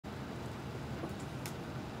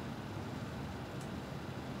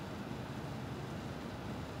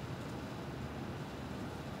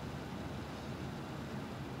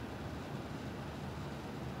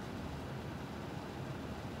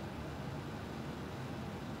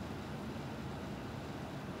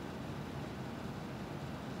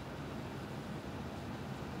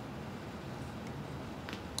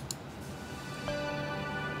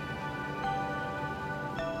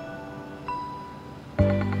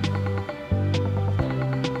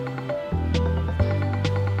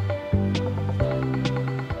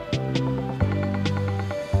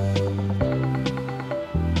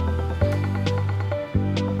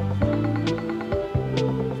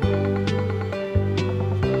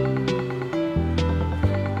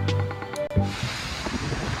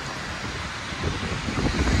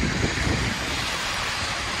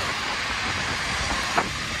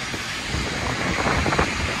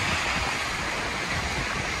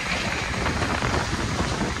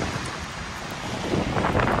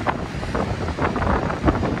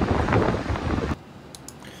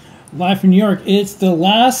live from New York. It's the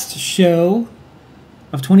last show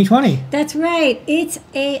of 2020. That's right. It's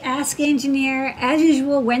a Ask Engineer, as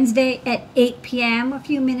usual, Wednesday at 8 p.m. A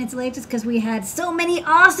few minutes late just because we had so many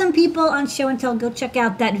awesome people on Show and Tell. Go check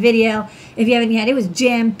out that video if you haven't yet. It was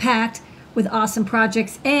jam-packed with awesome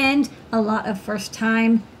projects and a lot of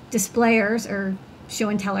first-time displayers or show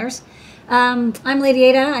and tellers. I'm Lady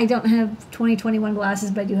Ada. I don't have 2021 glasses,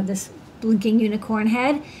 but I do have this blinking unicorn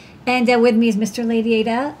head. And with me is Mr. Lady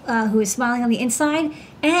Ada, who is smiling on the inside.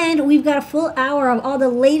 And we've got a full hour of all the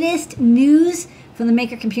latest news from the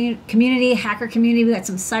maker community, hacker community. We got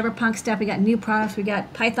some cyberpunk stuff. We got new products. We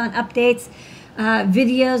got Python updates,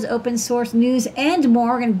 videos, open source news, and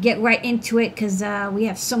more. We're going to get right into it because we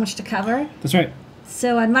have so much to cover. That's right.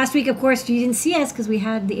 So last week, of course, you didn't see us because we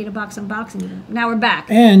had the AdaBox unboxing. Now we're back.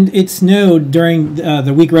 And it snowed during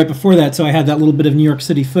the week right before that, so I had that little bit of New York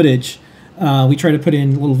City footage. We try to put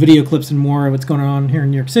in little video clips and more of what's going on here in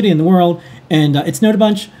New York City and the world. And it snowed a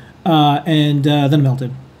bunch, and then it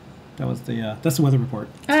melted. That was that's the weather report.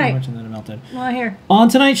 All right. Much and then it melted. Well, here. On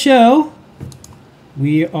tonight's show,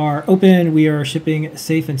 we are open. We are shipping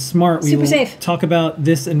safe and smart. Super safe. Talk about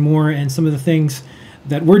this and more and some of the things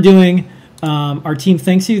that we're doing. Our team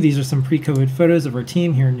thanks you. These are some pre-COVID photos of our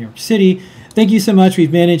team here in New York City. Thank you so much.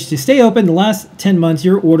 We've managed to stay open the last 10 months.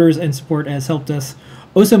 Your orders and support has helped us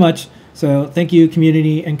oh so much. So thank you,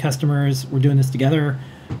 community and customers. We're doing this together,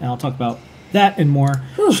 and I'll talk about that and more.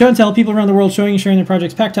 Whew. Show and Tell, people around the world showing and sharing their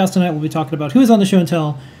projects. Packed house tonight. We'll be talking about who's on the Show and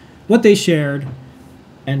Tell, what they shared,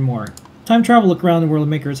 and more. Time travel, look around the world of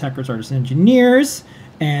makers, hackers, artists, and engineers,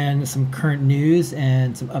 and some current news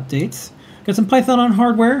and some updates. Got some Python on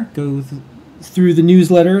hardware. Go through the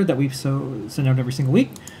newsletter that we send out every single week.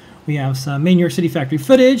 We have some main New York City factory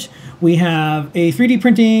footage. We have a 3D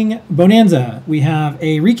printing bonanza. We have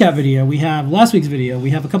a recap video. We have last week's video.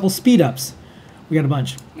 We have a couple speed ups. We got a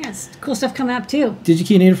bunch. Yes, cool stuff coming up too.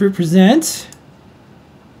 DigiKey and Adafruit present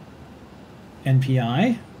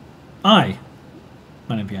NPI. Not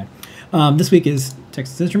NPI. This week is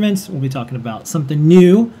Texas Instruments. We'll be talking about something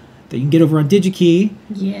new that you can get over on DigiKey.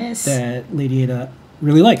 Yes. That Lady Ada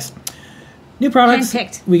really likes. New products.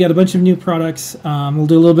 Handpicked. We got a bunch of new products. We'll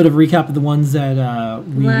do a little bit of a recap of the ones that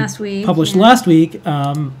we published last week.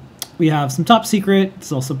 We have some top secret.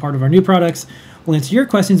 It's also part of our new products. We'll answer your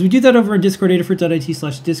questions. We do that over on Discord,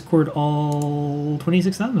 adafruit.it/Discord, all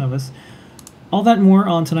 26,000 of us. All that and more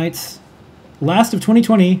on tonight's last of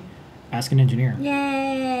 2020, Ask an Engineer.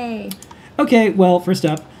 Yay! Okay, well, first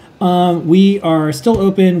up, we are still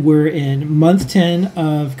open. We're in month 10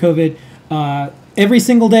 of COVID. Every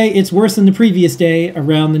single day, it's worse than the previous day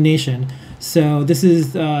around the nation. So this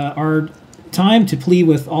is our time to plead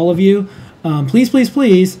with all of you. Please, please,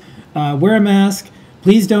 please, wear a mask.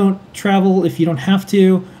 Please don't travel if you don't have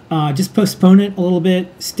to. Just postpone it a little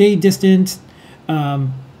bit. Stay distant.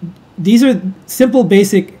 These are simple,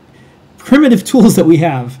 basic, primitive tools that we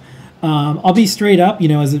have. I'll be straight up,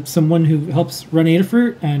 as someone who helps run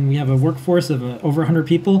Adafruit, and we have a workforce of over 100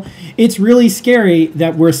 people. It's really scary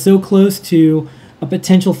that we're so close to a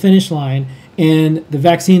potential finish line, and the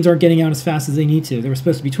vaccines aren't getting out as fast as they need to. There were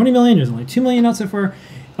supposed to be 20 million. There's only 2 million out so far.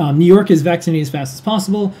 New York is vaccinating as fast as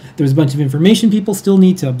possible. There's a bunch of information people still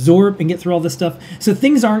need to absorb and get through all this stuff. So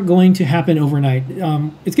things aren't going to happen overnight.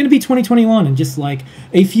 It's going to be 2021 in just like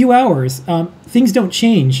a few hours. Things don't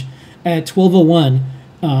change at 12:01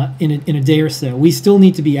 in a day or so. We still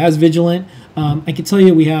need to be as vigilant. I can tell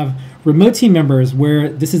you we have remote team members where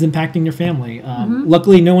this is impacting their family.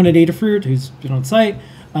 Luckily, no one at Adafruit who's been on site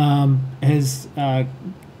has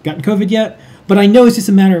gotten COVID yet, but I know it's just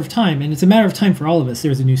a matter of time, and it's a matter of time for all of us.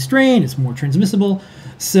 There's a new strain, it's more transmissible,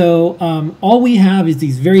 so all we have is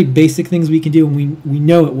these very basic things we can do, and we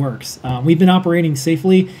know it works. We've been operating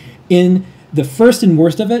safely in the first and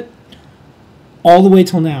worst of it all the way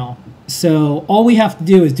till now, so all we have to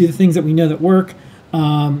do is do the things that we know that work.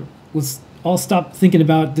 Let's all stop thinking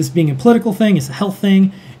about this being a political thing. It's a health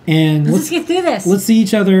thing. And let's get through this. Let's see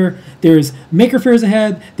each other. There's maker fairs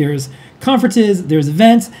ahead. There's conferences. There's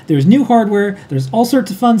events. There's new hardware. There's all sorts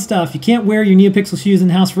of fun stuff. You can't wear your NeoPixel shoes in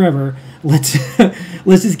the house forever. Let's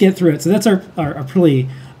just get through it. So that's our plea.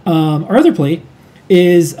 Our other plea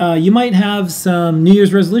is you might have some New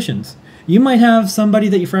Year's resolutions. You might have somebody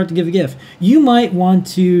that you forgot to give a gift. You might want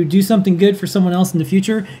to do something good for someone else in the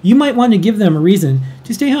future. You might want to give them a reason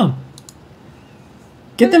to stay home.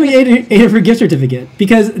 Get them an Adafruit gift certificate,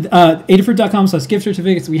 because adafruit.com/gift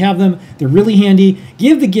certificates, we have them. They're really handy.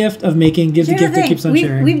 Give the gift of making. Give the gift that keeps on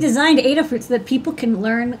sharing. We've designed Adafruit so that people can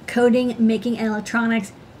learn coding, making, and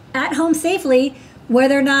electronics at home safely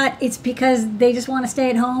whether or not it's because they just want to stay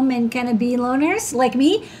at home and kind of be loners like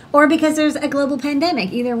me, or because there's a global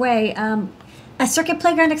pandemic. Either way, a Circuit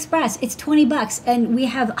Playground Express, it's $20, and we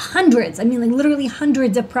have hundreds, I mean, like literally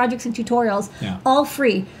hundreds of projects and tutorials, all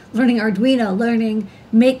free. Learning Arduino, learning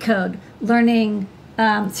MakeCode, learning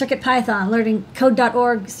CircuitPython, learning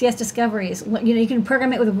Code.org, CS Discoveries. You know, you can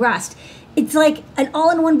program it with Rust. It's like an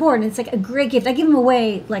all-in-one board, and it's like a great gift. I give them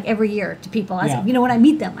away like every year to people. You know, when I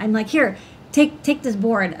meet them, I'm like, here, take this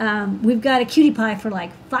board. We've got a Cutie Pie for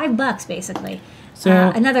like $5, basically. So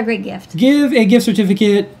another great gift. Give a gift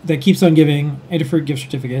certificate that keeps on giving. Adafruit gift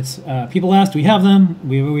certificates. People asked, we have them.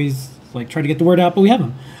 We've always like tried to get the word out, but we have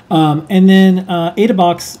them. And then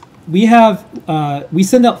AdaBox, we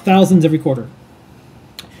send out thousands every quarter.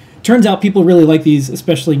 Turns out people really like these,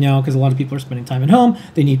 especially now because a lot of people are spending time at home.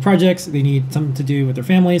 They need projects. They need something to do with their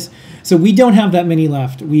families. So we don't have that many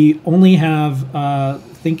left. We only have, I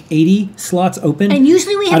think, 80 slots open. And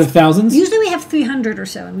usually we have out of thousands. Usually we have 300 or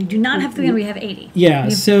so, and we do not have 300. We have 80. Yeah,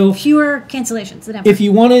 so fewer cancellations than ever. If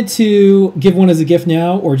you wanted to give one as a gift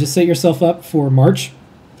now, or just set yourself up for March,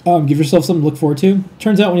 give yourself something to look forward to.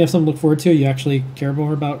 Turns out when you have something to look forward to, you actually care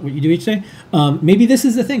more about what you do each day. Maybe this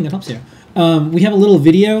is the thing that helps you. We have a little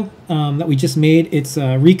video that we just made. It's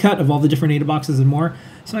a recut of all the different AdaBoxes and more.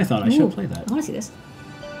 So I thought I should play that. I want to see this.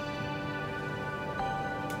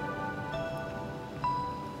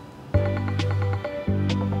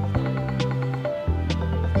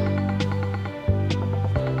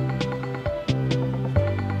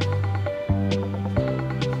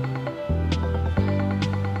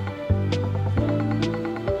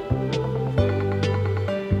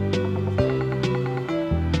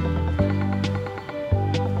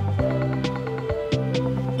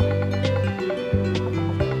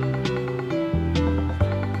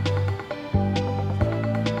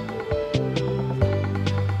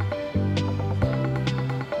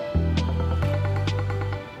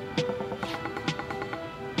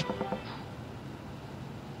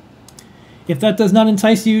 If that does not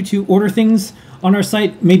entice you to order things on our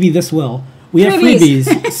site, maybe this will. We have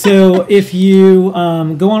freebies. So if you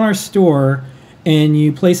go on our store and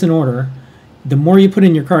you place an order, the more you put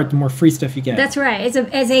in your cart, the more free stuff you get. That's right.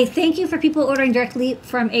 As a thank you for people ordering directly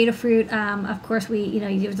from Adafruit. Of course,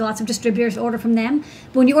 there's lots of distributors order from them.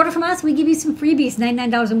 But when you order from us, we give you some freebies.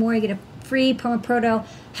 $99 or more, you get a free Permaproto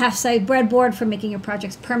half-size breadboard for making your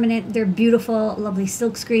projects permanent. They're beautiful, lovely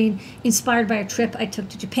silk screen, inspired by a trip I took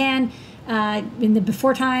to Japan in the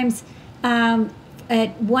before times. At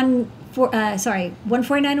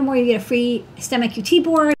 $149 or more, you get a free STEMMA QT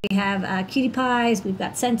board. We have Cutie Pies. We've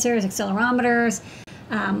got sensors, accelerometers,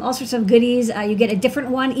 all sorts of goodies. You get a different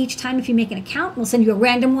one each time if you make an account. We'll send you a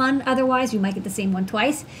random one. Otherwise, you might get the same one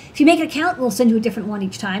twice. If you make an account, we'll send you a different one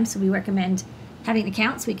each time. So we recommend having an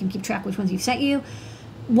account so we can keep track of which ones we've sent you.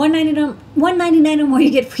 $199 or more, you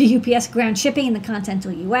get free UPS ground shipping in the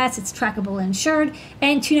continental U.S. It's trackable and insured.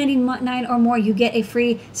 And $299 or more, you get a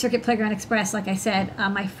free Circuit Playground Express, like I said,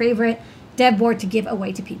 my favorite dev board to give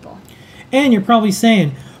away to people. And you're probably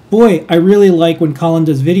saying, boy, I really like when Colin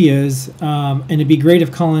does videos, and it'd be great if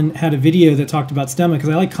Colin had a video that talked about STEMMA, because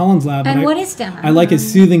I like Colin's lab. And what is STEMMA? I like his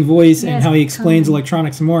soothing voice and how he explains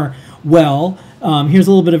electronics and more. Well, here's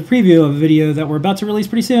a little bit of a preview of a video that we're about to release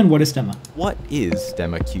pretty soon. What is STEMMA? What is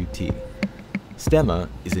STEMMA QT? STEMMA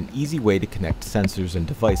is an easy way to connect sensors and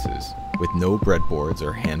devices with no breadboards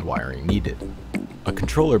or hand wiring needed. A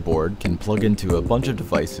controller board can plug into a bunch of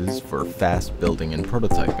devices for fast building and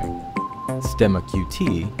prototyping. STEMMA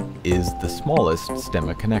QT is the smallest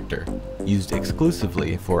STEMMA connector, used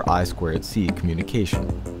exclusively for I2C communication.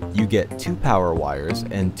 You get 2 power wires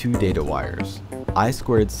and 2 data wires.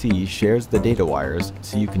 I2C shares the data wires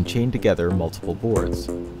so you can chain together multiple boards.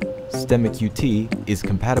 STEMMA QT is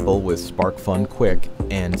compatible with SparkFun Quick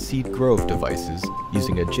and Seed Grove devices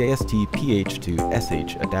using a JST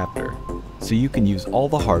PH2SH adapter, so you can use all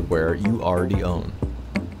the hardware you already own.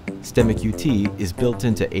 STEMMA QT is built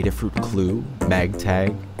into Adafruit Clue,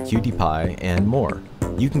 MagTag, Cutie Pie, and more.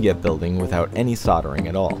 You can get building without any soldering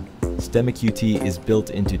at all. STEMMA QT is built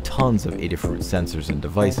into tons of Adafruit sensors and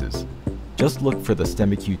devices. Just look for the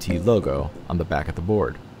STEMMA QT logo on the back of the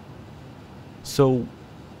board. So,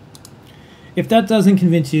 if that doesn't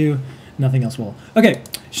convince you, nothing else will. Okay,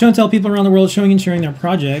 show and tell people around the world showing and sharing their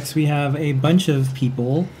projects. We have a bunch of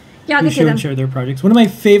people who show and share their projects. One of my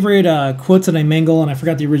favorite quotes that I mangle, and I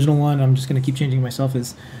forgot the original one, I'm just going to keep changing myself,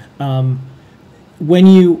 is when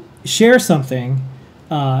you share something,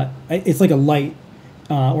 it's like a light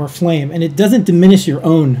or a flame, and it doesn't diminish your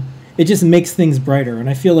own. It just makes things brighter. And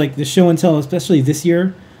I feel like the show and tell, especially this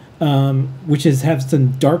year, which has had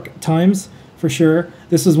some dark times for sure.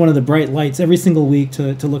 This was one of the bright lights every single week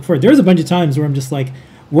to look forward. There's a bunch of times where I'm just like,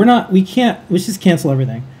 let's just cancel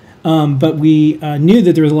everything. But we knew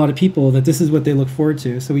that there was a lot of people that this is what they look forward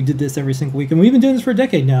to. So we did this every single week. And we've been doing this for a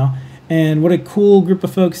decade now. And what a cool group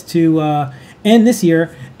of folks to end this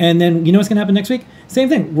year. And then you know what's going to happen next week? Same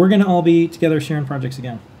thing. We're going to all be together sharing projects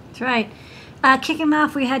again. That's right. Kicking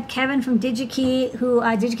off, we had Kevin from DigiKey, who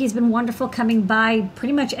DigiKey's been wonderful coming by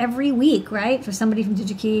pretty much every week, right? For somebody from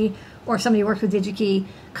DigiKey or somebody who works with DigiKey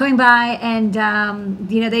coming by, and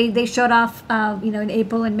they showed off, in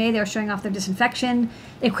April and May they were showing off their disinfection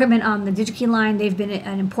equipment on the DigiKey line. They've been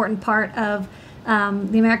an important part of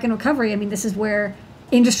the American recovery. I mean, this is where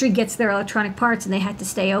industry gets their electronic parts, and they had to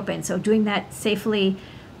stay open. So doing that safely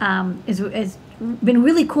is been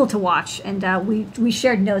really cool to watch, and we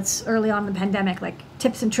shared notes early on in the pandemic, like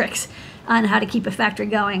tips and tricks on how to keep a factory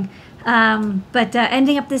going. But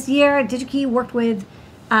ending up this year, DigiKey worked with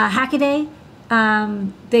Hackaday.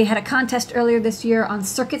 They had a contest earlier this year on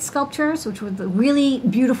circuit sculptures, which was the really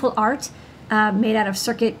beautiful art made out of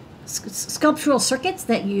sculptural circuits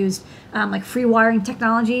that used like free wiring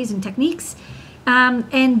technologies and techniques.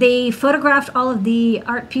 And they photographed all of the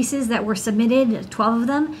art pieces that were submitted, 12 of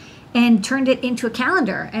them, and turned it into a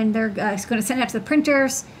calendar. And they're going to send it out to the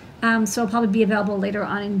printers. So it'll probably be available later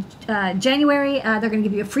on in January. They're going to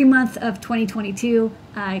give you a free month of 2022,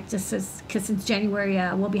 just because since January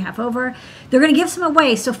will be half over. They're going to give some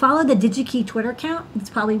away. So follow the DigiKey Twitter account. It's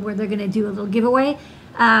probably where they're going to do a little giveaway.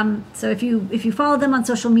 So if you follow them on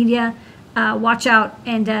social media, watch out,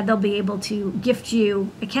 and they'll be able to gift you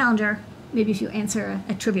a calendar. Maybe if you answer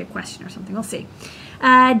a trivia question or something. We'll see.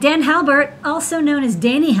 Dan Halbert, also known as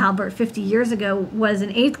Danny Halbert 50 years ago, was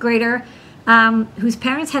an 8th grader whose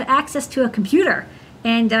parents had access to a computer.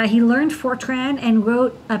 And he learned Fortran and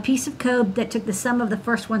wrote a piece of code that took the sum of the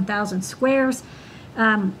first 1,000 squares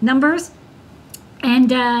numbers. And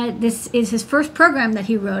this is his first program that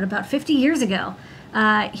he wrote about 50 years ago.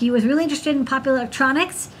 He was really interested in popular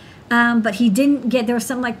electronics, but he didn't get, there was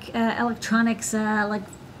some electronics, like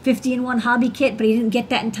 50-in-1 hobby kit, but he didn't get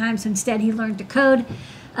that in time, so instead he learned to code.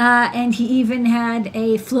 And he even had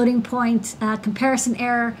a floating point comparison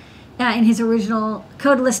error in his original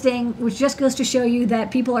code listing, which just goes to show you that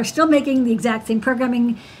people are still making the exact same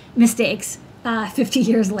programming mistakes 50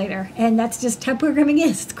 years later. And that's just how programming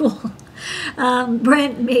is. It's cool.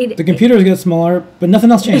 Brent made... The computers get smaller, but nothing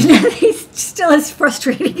else changed. He still is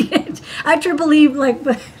frustrating. I truly believe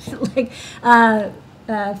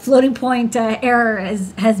floating point error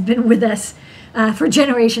has been with us for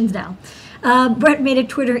generations now. Brent made a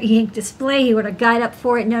Twitter e-ink display. He wrote a guide up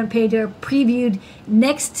for it. NodePager previewed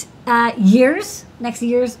next year's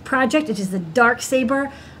project, which is the Dark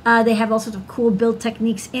Saber. They have all sorts of cool build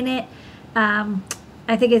techniques in it.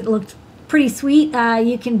 I think it looked pretty sweet.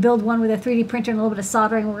 You can build one with a 3D printer and a little bit of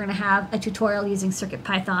soldering. We're going to have a tutorial using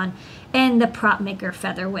CircuitPython and the PropMaker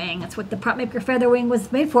Featherwing. That's what the PropMaker Featherwing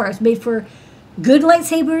was made for. It was made for good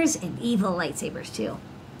lightsabers and evil lightsabers too.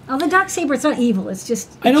 Oh, the Dark Saber, it's not evil. It's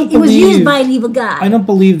just it was used by an evil guy. I don't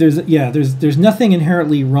believe there's nothing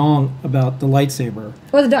inherently wrong about the lightsaber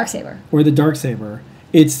or the Dark Saber.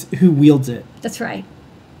 It's who wields it. That's right.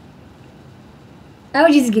 I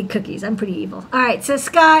would just get cookies. I'm pretty evil. All right, so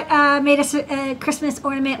Scott made a Christmas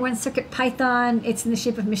ornament on CircuitPython. It's in the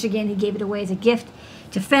shape of Michigan. He gave it away as a gift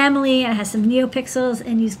to family. It has some NeoPixels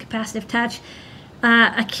and used capacitive touch.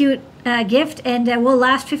 A cute gift, and will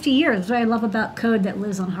last 50 years. That's what I love about code that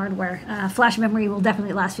lives on hardware. Flash memory will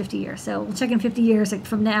definitely last 50 years. So we'll check in 50 years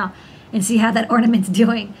from now and see how that ornament's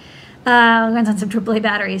doing. Runs on some AAA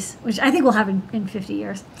batteries, which I think we'll have in 50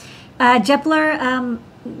 years. Jepler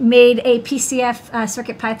made a PCF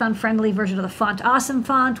CircuitPython friendly version of the Font Awesome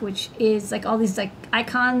font, which is like all these like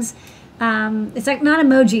icons. It's like not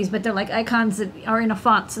emojis, but they're like icons that are in a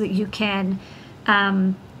font so that you can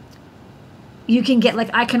get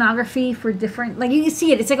like iconography for different, like you can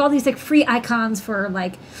see it. It's like all these like free icons for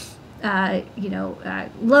like,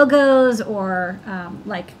 logos or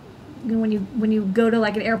like when you go to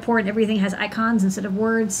like an airport and everything has icons instead of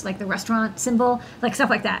words, like the restaurant symbol, like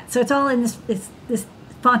stuff like that. So it's all in this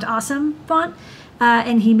Font Awesome font.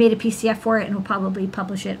 And he made a PCF for it and will probably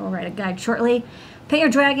publish it or write a guide shortly. Paint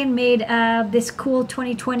Your Dragon made this cool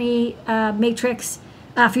 2020 matrix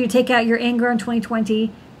for you to take out your anger in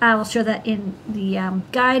 2020. I'll show that in the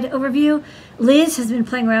guide overview. Liz has been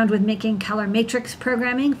playing around with making color matrix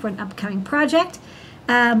programming for an upcoming project.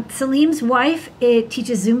 Salim's wife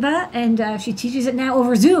teaches Zumba, and she teaches it now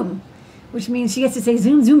over Zoom, which means she gets to say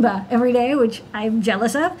Zoom Zumba every day, which I'm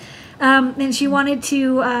jealous of. And she wanted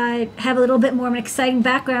to have a little bit more of an exciting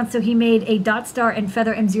background, so he made a Dot Star and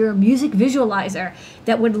Feather M0 music visualizer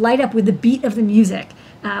that would light up with the beat of the music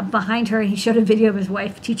behind her. And he showed a video of his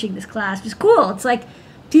wife teaching this class, which is cool. It's like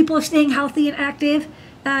people are staying healthy and active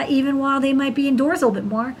even while they might be indoors a little bit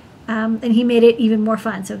more. And he made it even more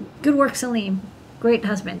fun. So good work, Salim. Great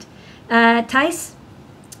husband. Tice,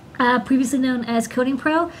 previously known as Coding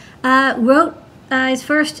Pro, wrote his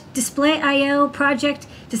first Display I/O project.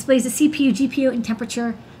 Displays the CPU, GPU, and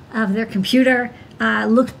temperature of their computer.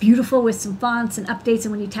 Looks beautiful with some fonts and updates,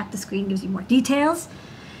 and when you tap the screen, gives you more details.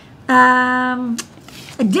 A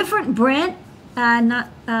different Brent, not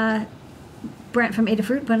Brent from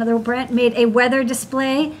Adafruit, but another Brent, made a weather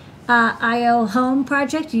display I/O home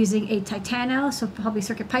project using a Titano, so probably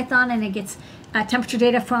CircuitPython, and it gets temperature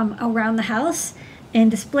data from around the house and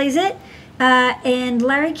displays it. And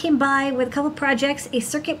Larry came by with a couple projects, a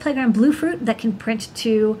Circuit Playground Bluefruit that can print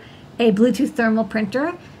to a Bluetooth thermal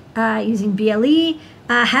printer using BLE,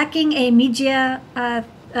 hacking a Media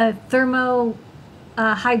thermo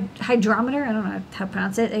hydrometer, I don't know how to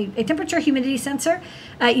pronounce it, a temperature humidity sensor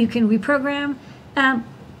you can reprogram.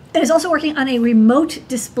 It is also working on a remote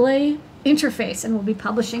display interface, and we'll be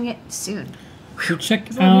publishing it soon. So check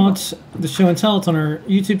out the show and tell. It's on our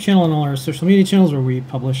YouTube channel and all our social media channels where we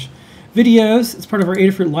publish videos. It's part of our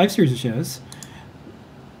Adafruit live series of shows.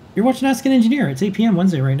 You're watching Ask an Engineer. It's 8 p.m.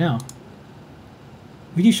 Wednesday right now.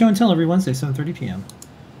 We do show and tell every Wednesday, 7:30 p.m.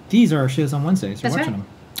 These are our shows on Wednesdays. You're watching them.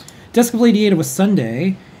 Desk of Lady Ada was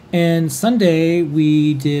Sunday, and Sunday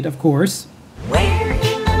we did, of course, Where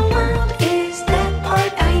in the world is that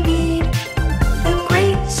part I need? The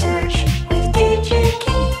Great Search with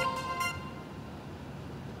DigiKey.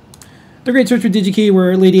 The Great Search with DigiKey,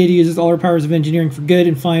 where Lady Ada uses all her powers of engineering for good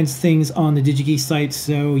and finds things on the DigiKey site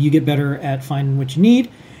so you get better at finding what you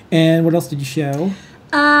need. And what else did you show?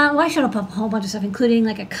 Well, I showed off a whole bunch of stuff, including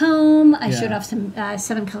like a comb. I showed off some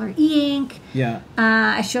 7-color e-ink. Yeah.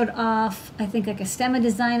 I showed off, I think, like a stemma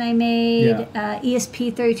design I made. Yeah.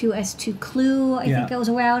 ESP32S2 Clue, I think I was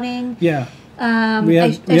routing. Yeah. We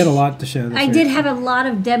had a lot to show this I week. did have a lot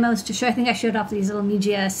of demos to show. I think I showed off these little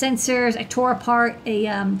Media sensors. I tore apart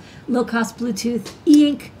a low-cost Bluetooth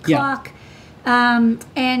e-ink clock.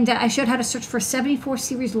 And I showed how to search for 74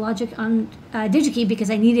 series logic on DigiKey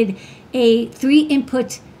because I needed a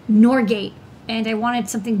 3-input NOR gate, and I wanted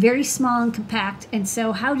something very small and compact. And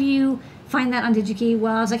so how do you find that on DigiKey?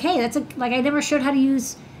 Well, I was like, hey, that's like I never showed how to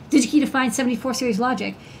use DigiKey to find 74 series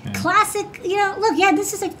logic. Yeah. Classic, look,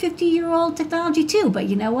 this is like 50-year-old technology too, but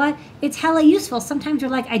you know what? It's hella useful. Sometimes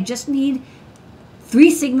you're like, I just need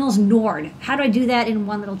 3 signals NORed. How do I do that in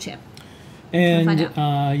one little chip? And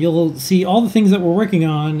you'll see all the things that we're working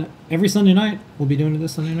on every Sunday night. We'll be doing it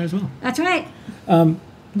this Sunday night as well. That's right.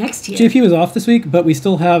 Next year. JP was off this week, but we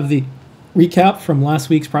still have the recap from last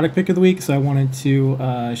week's product pick of the week, so I wanted to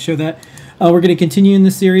show that. We're going to continue in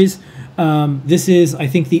this series. This is, I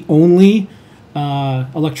think, the only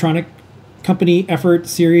electronic company effort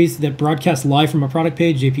series that broadcasts live from a product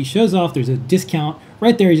page. JP shows off. There's a discount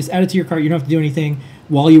right there. You just add it to your cart. You don't have to do anything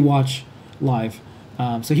while you watch live.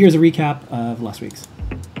 So here's a recap of last week's.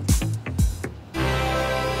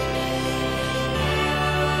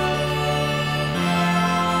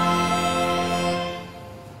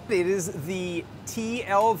 It is the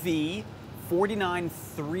TLV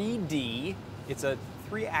 493D. It's a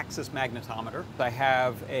 3-axis magnetometer. I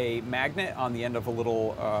have a magnet on the end of a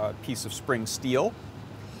little piece of spring steel.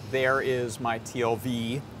 There is my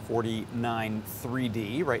TLV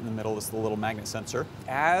 493D. Right in the middle is the little magnet sensor.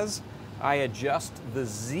 As I adjust the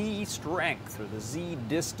Z strength or the Z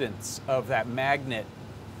distance of that magnet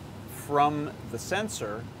from the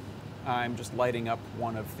sensor, I'm just lighting up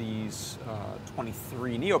one of these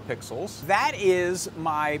 23 NeoPixels. That is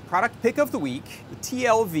my product pick of the week, the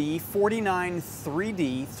TLV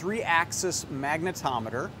 493D 3-axis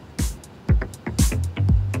magnetometer.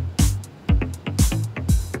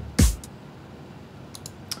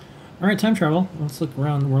 All right, time travel. Let's look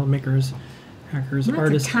around the world, makers, hackers,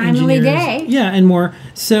 artists, timely engineers. day. Yeah, and more.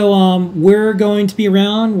 So we're going to be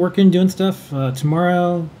around, working, doing stuff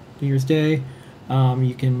tomorrow, New Year's Day.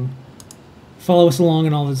 You can follow us along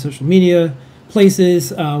in all the social media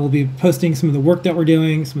places. We'll be posting some of the work that we're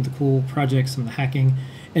doing, some of the cool projects, some of the hacking,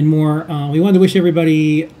 and more. We wanted to wish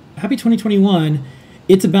everybody happy 2021.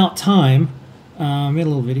 It's about time. Made a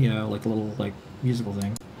little video, like a little musical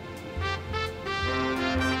thing.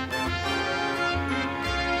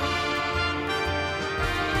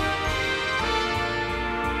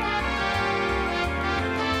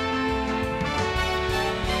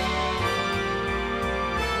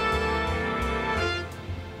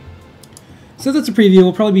 So that's a preview.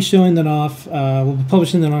 We'll probably be showing that off. We'll be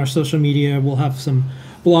publishing that on our social media. We'll have some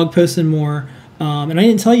blog posts and more. And I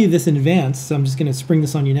didn't tell you this in advance, so I'm just going to spring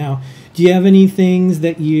this on you now. Do you have any things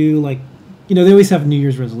that you like? You know, they always have New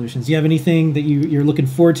Year's resolutions. Do you have anything that you're looking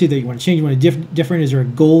forward to that you want to change? You want to different? Is there a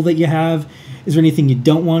goal that you have? Is there anything you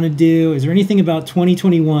don't want to do? Is there anything about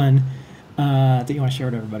 2021 that you want to share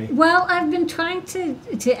with everybody? Well, I've been trying to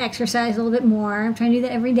exercise a little bit more. I'm trying to do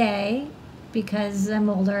that every day because I'm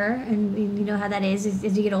older, and you know how that is.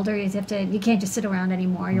 As you get older, you can't just sit around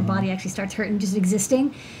anymore. Your body actually starts hurting just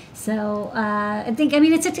existing. So I think, I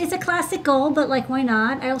mean, it's a classic goal, but like, why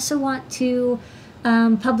not? I also want to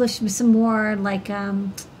publish some more like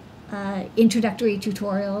introductory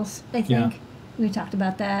tutorials. I think we talked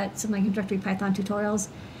about that. Some like introductory Python tutorials,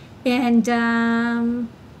 and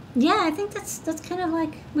yeah, I think that's kind of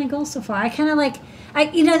like my goal so far. I kind of like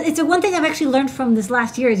it's a one thing I've actually learned from this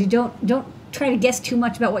last year is you don't try to guess too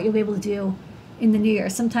much about what you'll be able to do in the new year.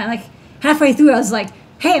 Sometimes, like halfway through, I was like,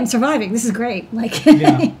 "Hey, I'm surviving. This is great." Like,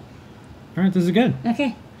 Yeah. All right, this is good.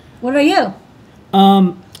 Okay, what about you?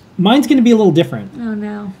 Mine's going to be a little different. Oh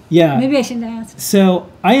no. Yeah. Maybe I shouldn't ask. So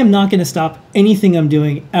I am not going to stop anything I'm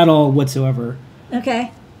doing at all whatsoever.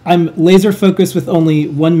 Okay. I'm laser focused with only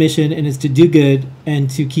one mission, and it's to do good and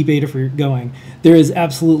to keep Adafruit going. There is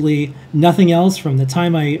absolutely nothing else from the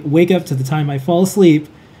time I wake up to the time I fall asleep.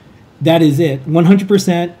 That is it.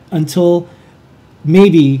 100% until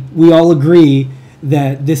maybe we all agree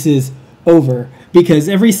that this is over. Because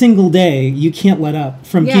every single day you can't let up.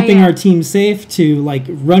 From keeping our team safe to like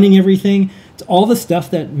running everything to all the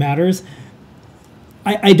stuff that matters.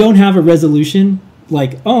 I don't have a resolution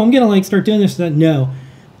like, oh, I'm going to like start doing this. No.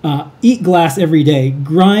 Eat glass every day.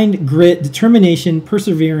 Grind, grit, determination,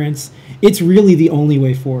 perseverance. It's really the only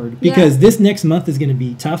way forward. Because this next month is going to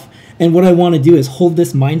be tough. And what I want to do is hold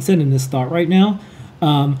this mindset and this thought right now.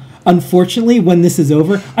 Unfortunately, when this is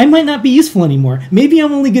over, I might not be useful anymore. Maybe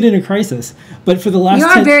I'm only good in a crisis. But for the last you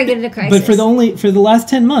are very good at a crisis. But for the last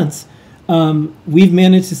 10 months, we've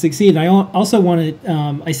managed to succeed. And I also want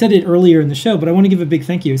to, I said it earlier in the show, but I want to give a big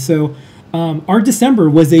thank you. So our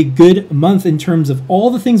December was a good month in terms of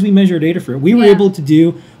all the things we measure at Adafruit. We were able to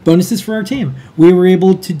do bonuses for our team. We were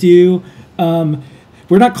able to do,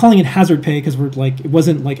 we're not calling it hazard pay because we're like, it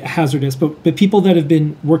wasn't like hazardous, but people that have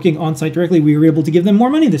been working on site directly, we were able to give them more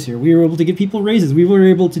money this year. We were able to give people raises. We were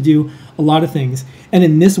able to do a lot of things. And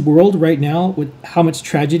in this world right now, with how much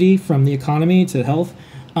tragedy from the economy to health,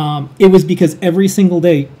 it was because every single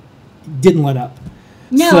day didn't let up.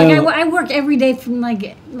 No, So- like I work every day from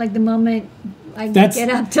like the moment I get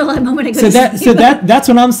up till the moment I go So to that sleep. that's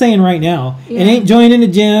what I'm saying right now. Yeah. It ain't joining a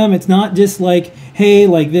gym. It's not just like, hey,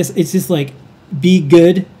 like this. It's just like, be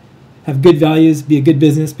good, have good values, be a good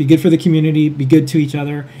business, be good for the community, be good to each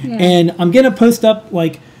other. Yeah. And I'm gonna post up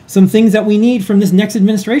like some things that we need from this next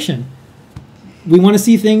administration. We want to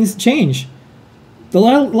see things change. A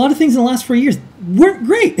lot of things in the last 4 years weren't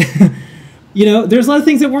great. You know, there's a lot of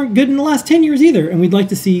things that weren't good in the last 10 years either, and we'd like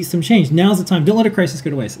to see some change. Now's the time. Don't let a crisis go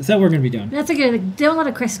to waste. Is that what we're going to be doing? That's a good. Don't let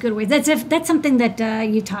a crisis go to waste. That's something that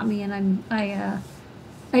you taught me, and I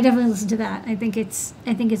definitely listen to that. I think it's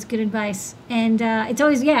good advice, and it's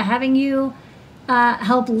always having you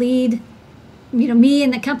help lead. You know, me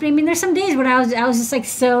and the company. I mean, there's some days when I was just like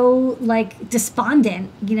so like despondent.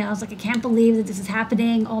 You know, I was like, I can't believe that this is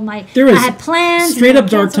happening. I had plans. Straight and up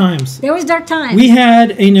dark canceled. times. There was dark times. We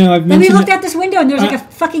had, I've Then we mentioned looked out this window and there was like a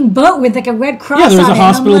fucking boat with like a red cross there was on a it.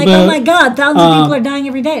 hospital and I'm like, boat. oh my god, thousands of people are dying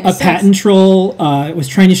every day. a patent troll was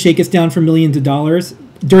trying to shake us down for millions of dollars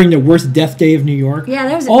during the worst death day of New York. Yeah,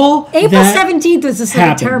 that was all April that 17th was just like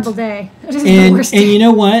happened. a terrible day. It was just the And worst and day. you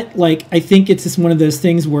know what? Like, I think it's just one of those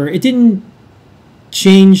things where it didn't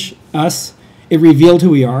change us. It revealed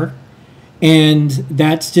who we are. And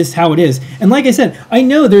that's just how it is. And like I said, I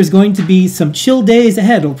know there's going to be some chill days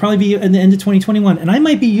ahead. It'll probably be in the end of 2021. And I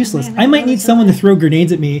might be useless. Man, I might that's need really someone to sad. throw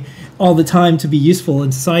grenades at me all the time to be useful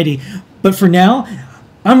in society. But for now,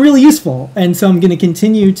 I'm really useful. And so I'm going to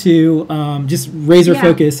continue to just razor Yeah.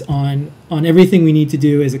 focus on everything we need to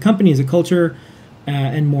do as a company, as a culture,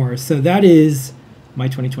 and more. So that is my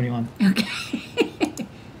 2021. Okay.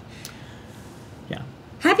 Yeah.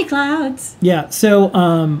 Happy clouds. Yeah, so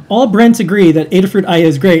all Brents agree that Adafruit IO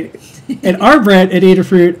is great. And our Brent at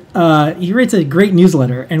Adafruit, he writes a great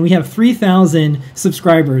newsletter, and we have 3,000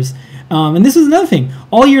 subscribers. And this is another thing.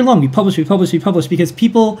 All year long, we publish because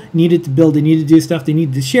people needed to build, they needed to do stuff, they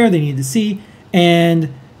needed to share, they needed to see,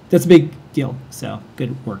 and that's a big deal. So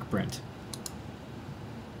good work, Brent.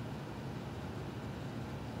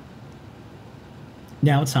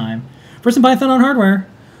 Now it's time for some Python on hardware.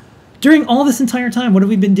 during all this entire time, what have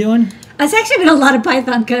we been doing? It's actually been a lot of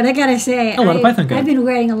Python code, I gotta say. A lot of Python code. I've been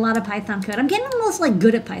writing a lot of Python code. I'm getting almost like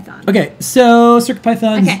good at Python. Okay, so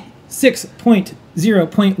CircuitPython Okay.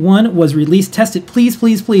 6.0.1 was released. Test it. Please,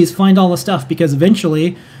 please, please find all the stuff because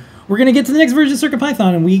eventually we're going to get to the next version of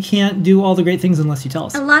CircuitPython and we can't do all the great things unless you tell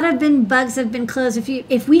us. A lot of bugs have been closed.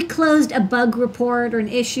 If we closed a bug report or an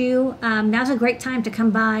issue, now's a great time to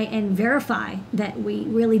come by and verify that we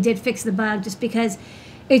really did fix the bug. Just because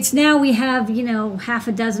it's now we have half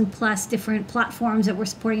a dozen plus different platforms that we're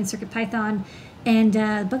supporting in CircuitPython, and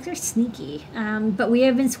bugs are sneaky. But we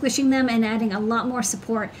have been squishing them and adding a lot more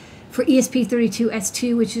support for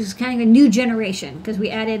ESP32S2, which is kind of a new generation because we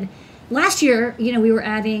added. Last year, we were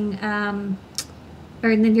adding,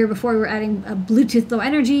 or in the year before, we were adding Bluetooth Low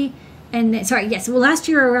Energy. Well, last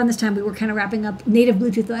year around this time, we were kind of wrapping up native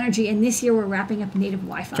Bluetooth Low Energy, and this year we're wrapping up native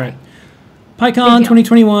Wi-Fi. That's right. PyCon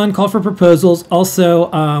 2021, call for proposals.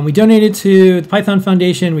 Also, we donated to the Python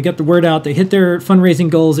Foundation. We got the word out. They hit their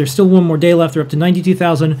fundraising goals. There's still one more day left. They're up to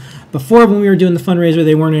 92,000. Before, when we were doing the fundraiser,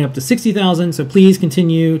 they weren't up to 60,000. So please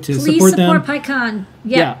continue to support them. Please support PyCon.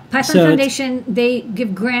 Yeah. Python Foundation, they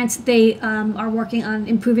give grants. They are working on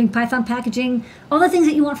improving Python packaging. All the things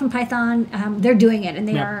that you want from Python, they're doing it. And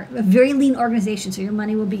they are a very lean organization, so your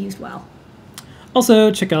money will be used well.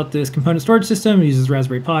 Also, check out this component storage system. It uses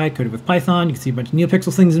Raspberry Pi, coded with Python. You can see a bunch of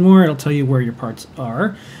NeoPixel things and more. It'll tell you where your parts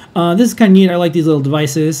are. This is kind of neat. I like these little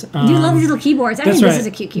devices. You love these little keyboards. I think this is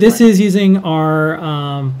a cute keyboard. This is using our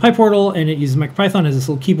PyPortal, and it uses MicroPython as this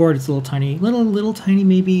little keyboard. It's a little tiny,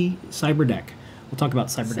 maybe CyberDeck. We'll talk about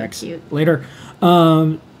CyberDecks later.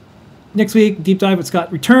 Next week, Deep Dive with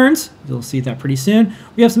Scott returns. You'll see that pretty soon.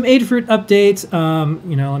 We have some Adafruit updates.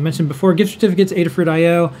 I mentioned before, gift certificates,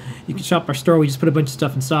 Adafruit.io. You can shop our store. We just put a bunch of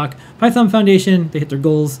stuff in stock. Python Foundation, they hit their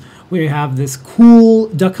goals. We have this cool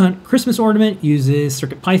Duck Hunt Christmas ornament, uses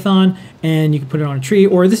CircuitPython, and you can put it on a tree,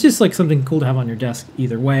 or this is just like something cool to have on your desk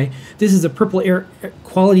either way. This is a purple air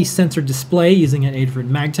quality sensor display using an Adafruit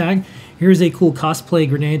MagTag. Here's a cool cosplay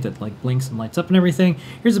grenade that like blinks and lights up and everything.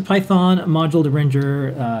 Here's a Python module to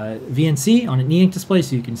render VNC on an e-ink display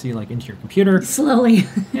so you can see like into your computer. Slowly.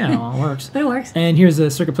 Yeah, well, it works. But it works. And here's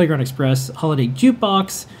a Circuit Playground Express holiday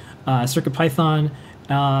jukebox, CircuitPython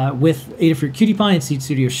with Adafruit QtPy and Seed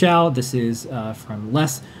Studio Shao. This is from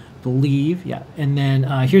Les, believe. Yeah. And then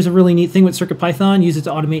here's a really neat thing with CircuitPython. Use it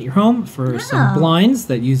to automate your home for some blinds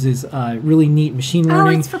that uses really neat machine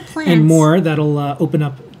learning it's for plants. and more. That'll open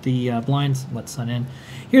up the blinds, let sun in.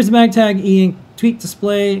 Here's the MagTag e-ink tweet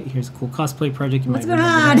display. Here's a cool cosplay project. What's going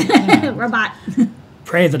on? Robot.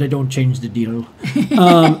 Pray that I don't change the deal.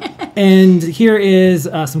 And here is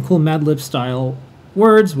some cool Mad Lib style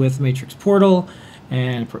words with Matrix Portal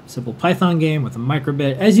and a simple Python game with a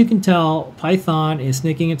microbit. As you can tell, Python is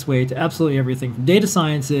snaking its way to absolutely everything from data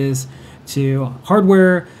sciences to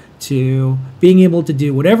hardware to being able to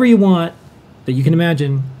do whatever you want that you can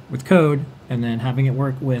imagine with code and then having it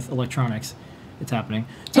work with electronics. It's happening.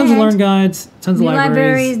 Tons of learn guides, tons of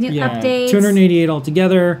libraries, new updates. 288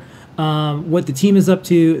 altogether. What the team is up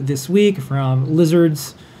to this week from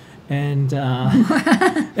lizards and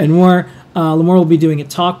and more. Limor will be doing a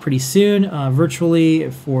talk pretty soon,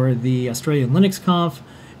 virtually for the Australian Linux Conf.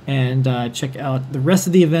 And check out the rest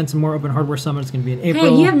of the events and more Open Hardware Summit. It's going to be in April.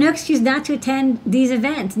 Hey, you have no excuse not to attend these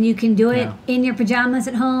events. And you can do it in your pajamas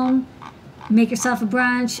at home, make yourself a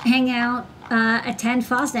brunch, hang out, attend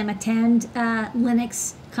FOSDEM, attend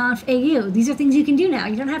Linux Conf AU. These are things you can do now.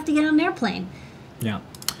 You don't have to get on an airplane. Yeah.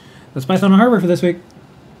 That's Python on Hardware for this week.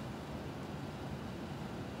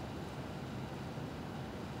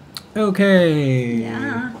 Okay.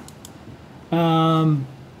 Yeah.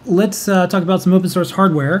 Let's talk about some open source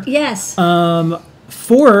hardware. Yes.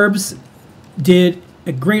 Forbes did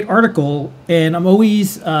a great article, and I'm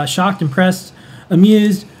always shocked, impressed,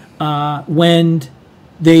 amused when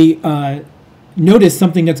they notice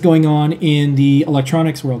something that's going on in the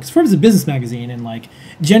electronics world. Because Forbes is a business magazine, and like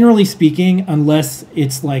generally speaking, unless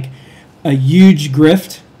it's like a huge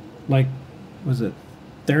grift, like was it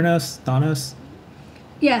Theranos?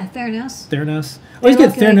 Yeah, Theranos. I always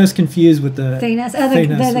get Theranos confused with the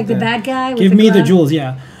Thanos. The bad guy. Give me the jewels,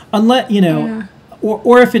 yeah. Unless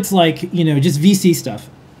or if it's like just VC stuff.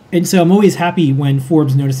 And so I'm always happy when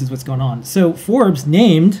Forbes notices what's going on. So Forbes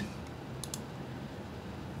named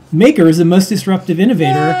Maker as the most disruptive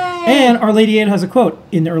innovator. Yay! And Our Lady 8 has a quote.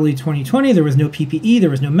 In early 2020, there was no PPE, there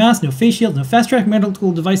was no mask, no face shield, no fast-track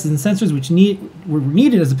medical devices and sensors which were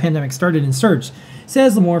needed as the pandemic started and surged,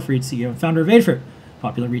 says Limor Fried, CEO and founder of Adafruit,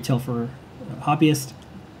 popular retail for hobbyists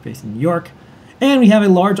based in New York. And we have a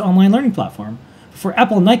large online learning platform. before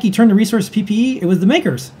Apple and Nike turned to resource PPE, it was the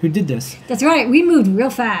makers who did this. That's right. We moved real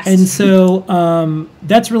fast. And so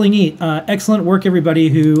that's really neat. Excellent work, everybody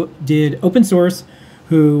who did open source,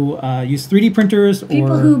 who used 3D printers.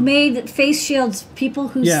 People or who made face shields, people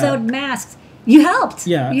who Yeah. sewed masks. You helped.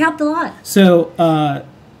 Yeah. You helped a lot. So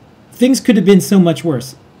things could have been so much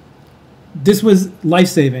worse. This was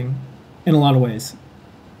life-saving in a lot of ways.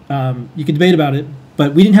 You could debate about it,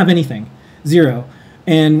 but we didn't have anything. Zero.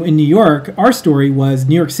 And in New York, our story was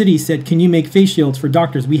New York City said, can you make face shields for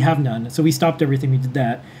doctors? We have none. So we stopped everything. We did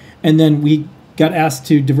that. And then we got asked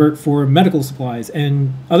to divert for medical supplies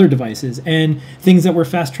and other devices and things that were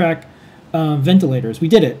fast-track ventilators. We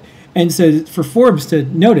did it. And so for Forbes to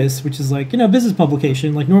notice, which is like, business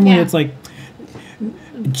publication, like normally Yeah. it's like,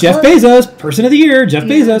 Jeff Bezos, Person of the Year, Jeff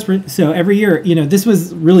Yeah. Bezos. So every year, this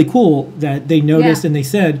was really cool that they noticed Yeah. and they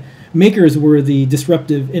said makers were the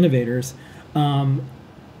disruptive innovators.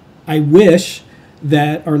 I wish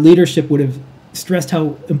that our leadership would have stressed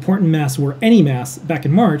how important masks were, any masks, back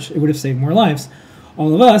in March. It would have saved more lives.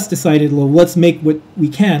 All of us decided, well, let's make what we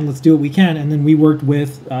can. Let's do what we can. And then we worked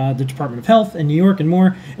with the Department of Health in New York and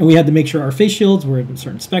more, and we had to make sure our face shields were in a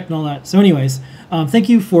certain spec and all that. So anyways, thank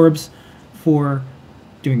you, Forbes, for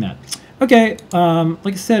doing that. Okay,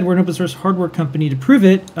 like I said, we're an open source hardware company. To prove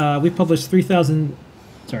it, we published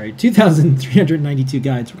 2,392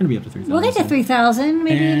 guides. We're going to be up to 3,000. We'll get to 3,000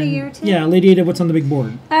 maybe in a And, year or two. Yeah, Lady Ada, what's on the big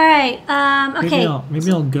board? All right. Maybe Okay.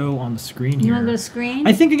 Maybe I'll go on the screen here. You want to go to screen?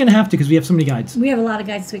 I think I'm going to have to because we have so many guides. We have a lot of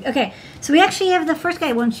guides this week. Okay, so we actually have the first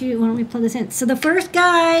guide. Why don't we plug this in? So the first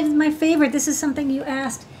guide is my favorite. This is something you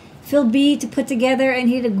asked Phil B to put together, and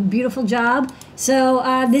he did a beautiful job. So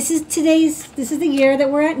this is the year that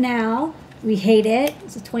we're at now. We hate it.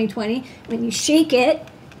 This is 2020. When you shake it,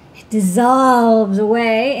 it dissolves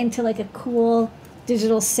away into like a cool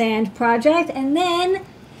digital sand project, and then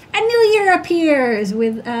a new year appears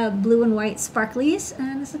with blue and white sparklies,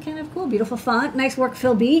 and this is kind of cool, beautiful font. Nice work,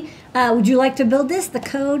 Phil B. Would you like to build this? The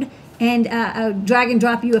code and a drag and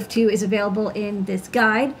drop UF2 is available in this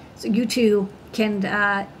guide, so you too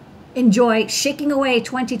can enjoy shaking away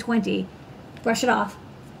 2020. Brush it off,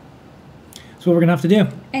 That's what we're going to have to do.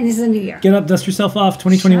 and this is a new year. Get up, dust yourself off.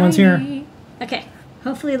 2021's here. Shiny. Okay,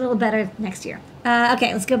 hopefully a little better next year.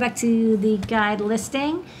 Okay, let's go back to the guide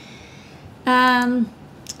listing.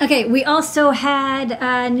 Okay, we also had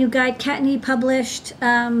a new guide. Kattni published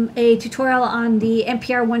a tutorial on the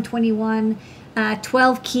NPR 121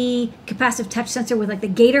 12-key capacitive touch sensor with like the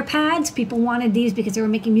gator pads. People wanted these because they were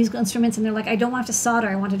making musical instruments, and they're like, I don't want to solder.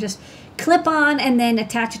 I want to just clip on and then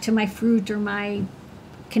attach it to my fruit or my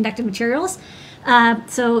conductive materials.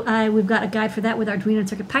 So we've got a guide for that with Arduino and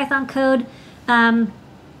CircuitPython code.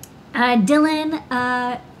 Dylan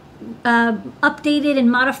updated and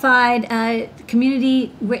modified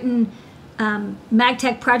community-written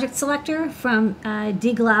MagTag project selector from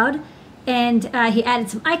DGloud. And he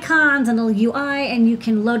added some icons and a little UI, and you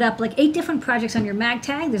can load up like 8 different projects on your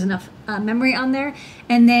MagTag. There's enough memory on there.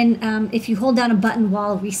 And then if you hold down a button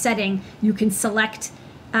while resetting, you can select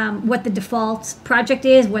what the default project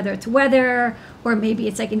is, whether it's weather, or maybe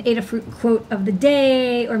it's like an Adafruit quote of the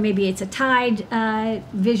day, or maybe it's a Tide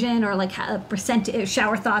vision, or like a percent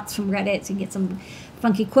shower thoughts from Reddit, so you get some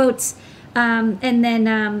funky quotes. And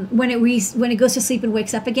then when it goes to sleep and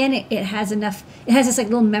wakes up again, it has this like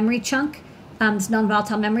little memory chunk, this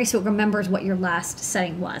non-volatile memory, so it remembers what your last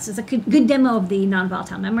setting was. It's a good demo of the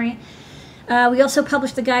non-volatile memory. We also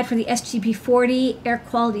published the guide for the SGP40 air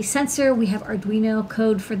quality sensor. We have Arduino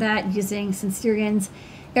code for that using Sensirion's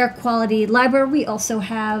air quality library. We also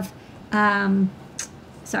have, sorry,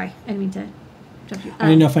 I didn't mean to jump you. I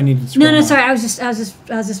didn't know if I needed to scroll No, more. sorry. I was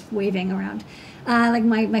just waving around, like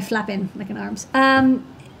my flapping, like an arms.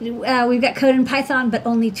 We've got code in Python, but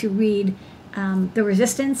only to read the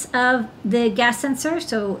resistance of the gas sensor.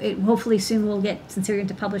 So hopefully soon we'll get Sensirion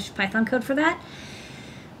to publish Python code for that.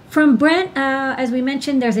 From Brent, as we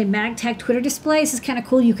mentioned, there's a MagTag Twitter display. This is kind of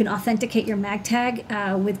cool. You can authenticate your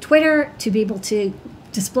MagTag with Twitter to be able to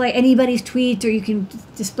display anybody's tweets, or you can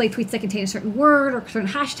display tweets that contain a certain word or a certain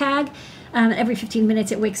hashtag. Every 15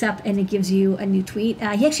 minutes it wakes up and it gives you a new tweet.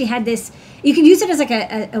 He actually had this, you can use it as like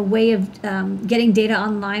a way of getting data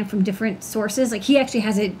online from different sources. Like he actually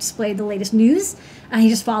has it display the latest news. He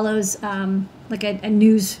just follows like a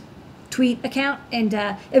news tweet account, and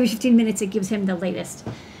every 15 minutes it gives him the latest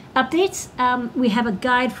updates. We have a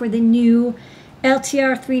guide for the new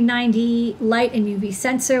LTR390 light and UV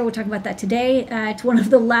sensor. We'll talk about that today. It's one of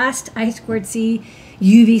the last I2C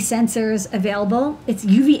UV sensors available. It's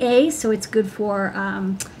UVA, so it's good for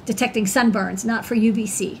detecting sunburns, not for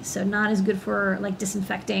UVC, so not as good for like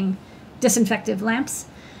disinfective lamps.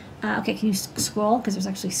 Okay, can you scroll? Because there's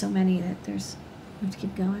actually so many that we have to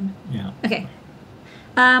keep going. Yeah. Okay.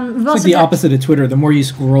 We've It's like also the got- opposite of Twitter. The more you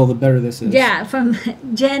scroll, the better this is. Yeah, from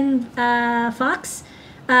Jen Fox.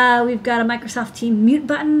 We've got a Microsoft Team mute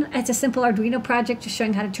button. It's a simple Arduino project just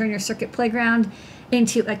showing how to turn your Circuit Playground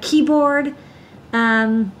into a keyboard.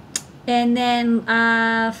 And then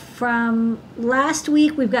from last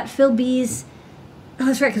week, we've got Phil B's. Oh,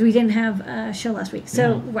 that's right, because we didn't have a show last week.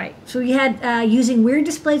 So, right. So we had using weird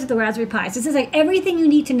displays with the Raspberry Pi. So this is like everything you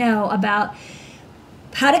need to know about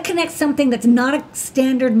how to connect something that's not a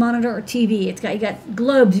standard monitor or TV. You got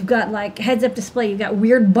globes, you've got like heads-up display, you've got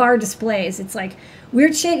weird bar displays. It's like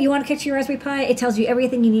weird shit you want to catch your Raspberry Pi. It tells you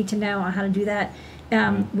everything you need to know on how to do that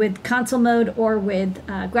with console mode or with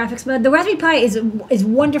graphics mode. The Raspberry Pi is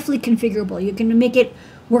wonderfully configurable. You can make it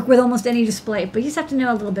work with almost any display, but you just have to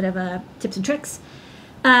know a little bit of tips and tricks.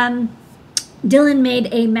 Dylan made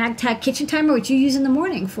a MagTag kitchen timer, which you use in the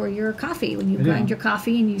morning for your coffee. When you grind your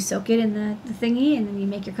coffee and you soak it in the thingy and then you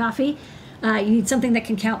make your coffee. You need something that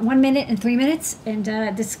can count 1 minute and 3 minutes. And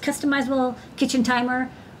this customizable kitchen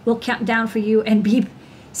timer will count down for you and beep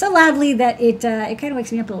so loudly that it kind of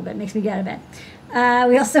wakes me up a little bit, makes me get out of bed.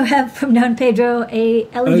 We also have from Known Pedro a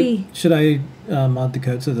LED. Should I mod the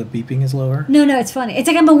code so the beeping is lower? No, it's funny. It's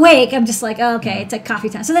like I'm awake. I'm just like, oh, okay, it's like coffee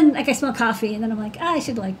time. So then, like, I smell coffee, and then I'm like, I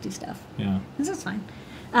should like do stuff. Yeah. This is fine.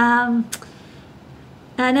 Known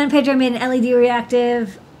Pedro made an LED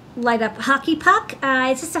reactive light up hockey puck.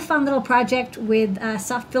 It's just a fun little project with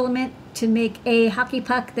soft filament to make a hockey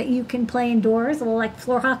puck that you can play indoors, a little like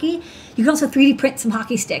floor hockey. You can also 3D print some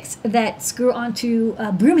hockey sticks that screw onto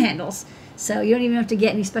broom handles, so you don't even have to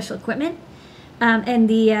get any special equipment. And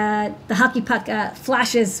the hockey puck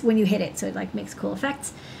flashes when you hit it, so it like makes cool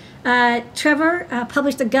effects. Trevor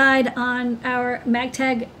published a guide on our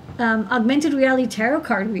MagTag augmented reality tarot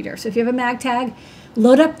card reader. So if you have a MagTag,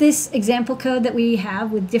 load up this example code that we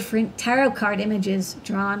have with different tarot card images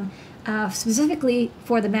drawn specifically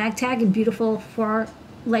for the MagTag in beautiful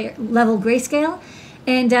 4-level grayscale.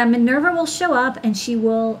 And Minerva will show up and she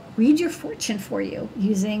will read your fortune for you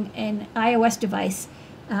using an iOS device.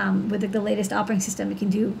 With the latest operating system, it can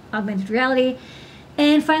do augmented reality.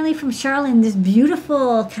 And finally, from Charlene, this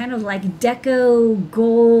beautiful kind of like deco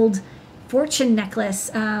gold fortune necklace.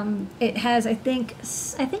 It has, I think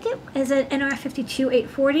it has an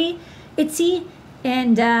NR52840 ITSY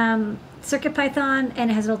and CircuitPython, and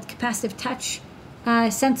it has a little capacitive touch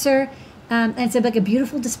sensor. And it's like a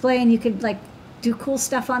beautiful display, and you could like do cool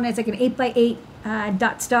stuff on it. It's like an 8x8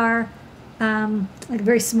 dot star, like a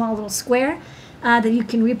very small little square. That you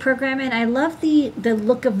can reprogram in. I love the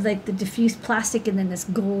look of like the diffused plastic and then this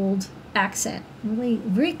gold accent. Really,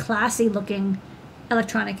 very classy looking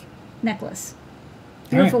electronic necklace.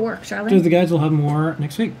 Beautiful work, Charlotte. Those the guides. We'll have more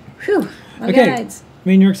next week. Whew, my Okay. guides.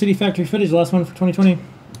 Main New York City factory footage. Last one for 2020.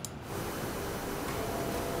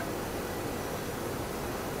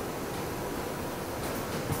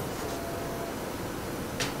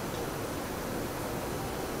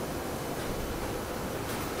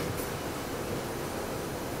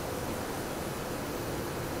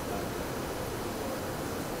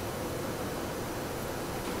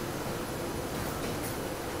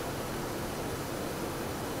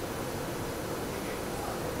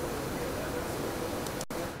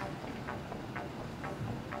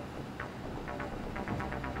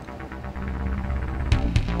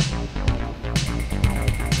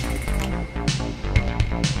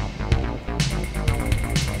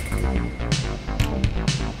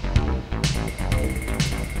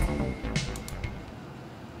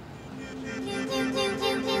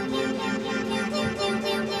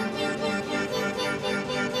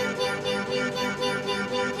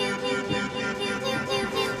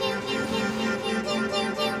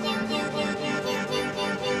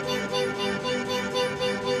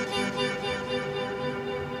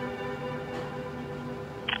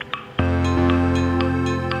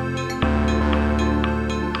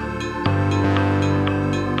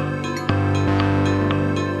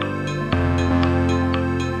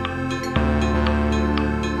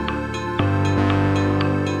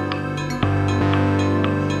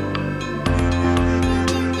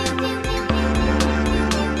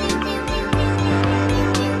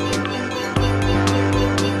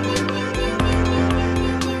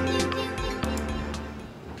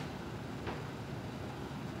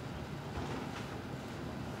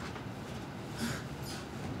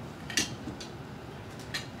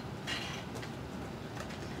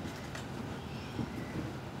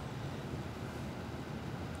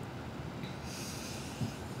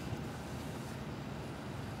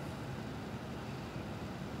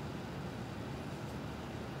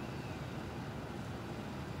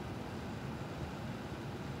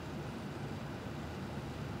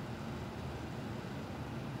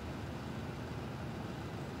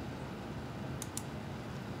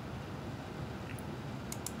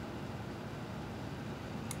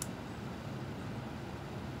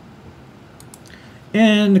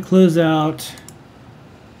 And to close out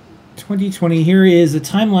 2020, here is a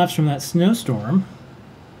time lapse from that snowstorm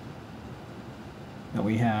that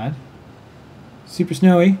we had. Super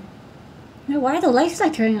snowy. Now, why are the lights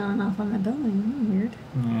like turning on and off on that building? Weird.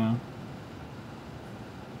 Yeah.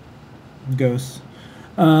 Ghosts.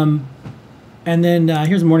 And then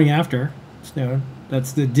here's the morning after snowed.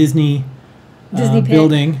 That's the Disney, Disney pit.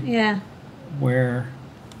 building Yeah. where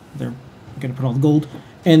they're going to put all the gold.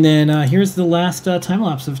 And then here's the last time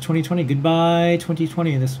lapse of 2020. Goodbye,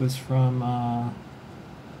 2020. This was from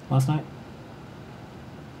last night.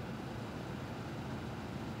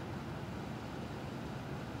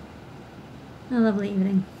 A lovely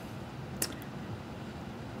evening.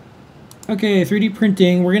 Okay, 3D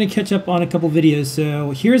printing. We're going to catch up on a couple videos.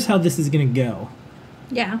 So here's how this is going to go.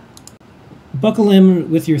 Yeah. Buckle in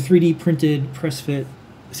with your 3D printed press fit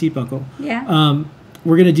seat buckle. Yeah.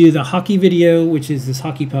 We're going to do the hockey video, which is this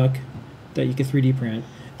hockey puck that you can 3D print.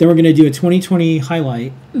 Then we're going to do a 2020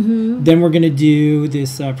 highlight. Then we're going to do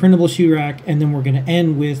this printable shoe rack. And then we're going to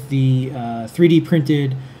end with the 3D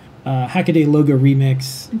printed Hackaday logo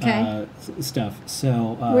remix stuff.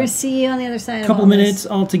 So We'll see you on the other side. a couple of all minutes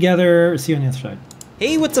all together. See you on the other side.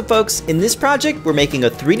 Hey, what's up folks? In this project, we're making a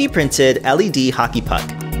 3D printed LED hockey puck.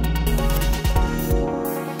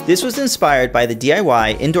 This was inspired by the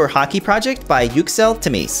DIY indoor hockey project by Yuxel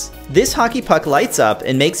Tamis. This hockey puck lights up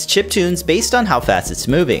and makes chiptunes based on how fast it's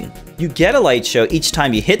moving. You get a light show each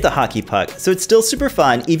time you hit the hockey puck, so it's still super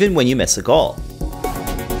fun even when you miss a goal.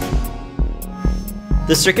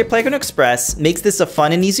 The Circuit Playground Express makes this a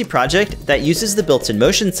fun and easy project that uses the built-in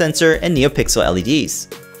motion sensor and NeoPixel LEDs.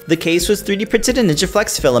 The case was 3D printed in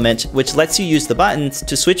NinjaFlex filament, which lets you use the buttons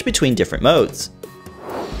to switch between different modes.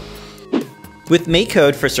 With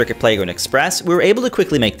MakeCode for Circuit Playground Express, we were able to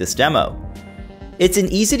quickly make this demo. It's an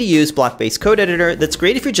easy-to-use block-based code editor that's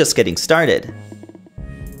great if you're just getting started.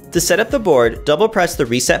 To set up the board, double-press the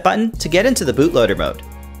reset button to get into the bootloader mode.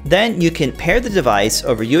 Then you can pair the device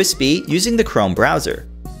over USB using the Chrome browser.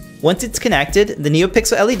 Once it's connected, the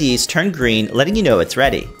NeoPixel LEDs turn green, letting you know it's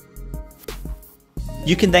ready.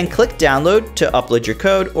 You can then click download to upload your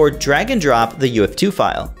code or drag and drop the UF2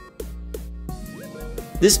 file.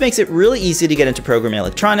 This makes it really easy to get into programming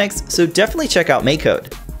electronics, so definitely check out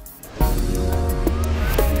MakeCode.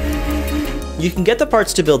 You can get the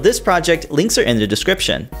parts to build this project, links are in the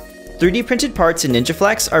description. 3D printed parts in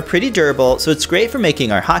NinjaFlex are pretty durable, so it's great for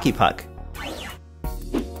making our hockey puck.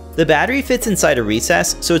 The battery fits inside a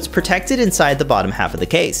recess, so it's protected inside the bottom half of the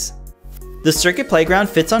case. The Circuit Playground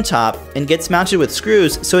fits on top and gets mounted with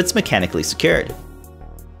screws, so it's mechanically secured.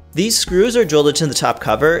 These screws are drilled into the top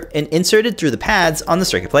cover and inserted through the pads on the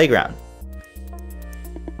Circuit Playground.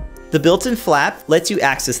 The built-in flap lets you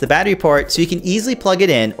access the battery port so you can easily plug it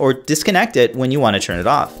in or disconnect it when you want to turn it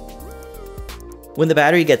off. When the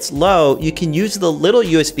battery gets low, you can use the little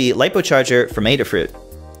USB LiPo charger from Adafruit.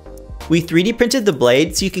 We 3D printed the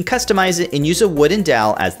blade so you can customize it and use a wooden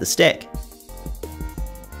dowel as the stick.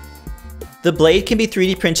 The blade can be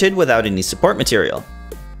 3D printed without any support material.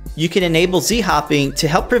 You can enable Z-hopping to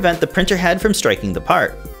help prevent the printer head from striking the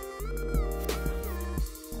part.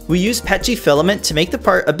 We use PETG filament to make the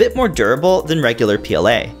part a bit more durable than regular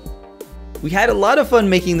PLA. We had a lot of fun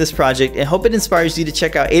making this project and hope it inspires you to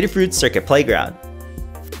check out Adafruit's Circuit Playground.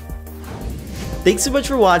 Thanks so much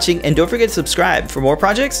for watching, and don't forget to subscribe for more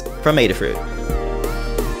projects from Adafruit.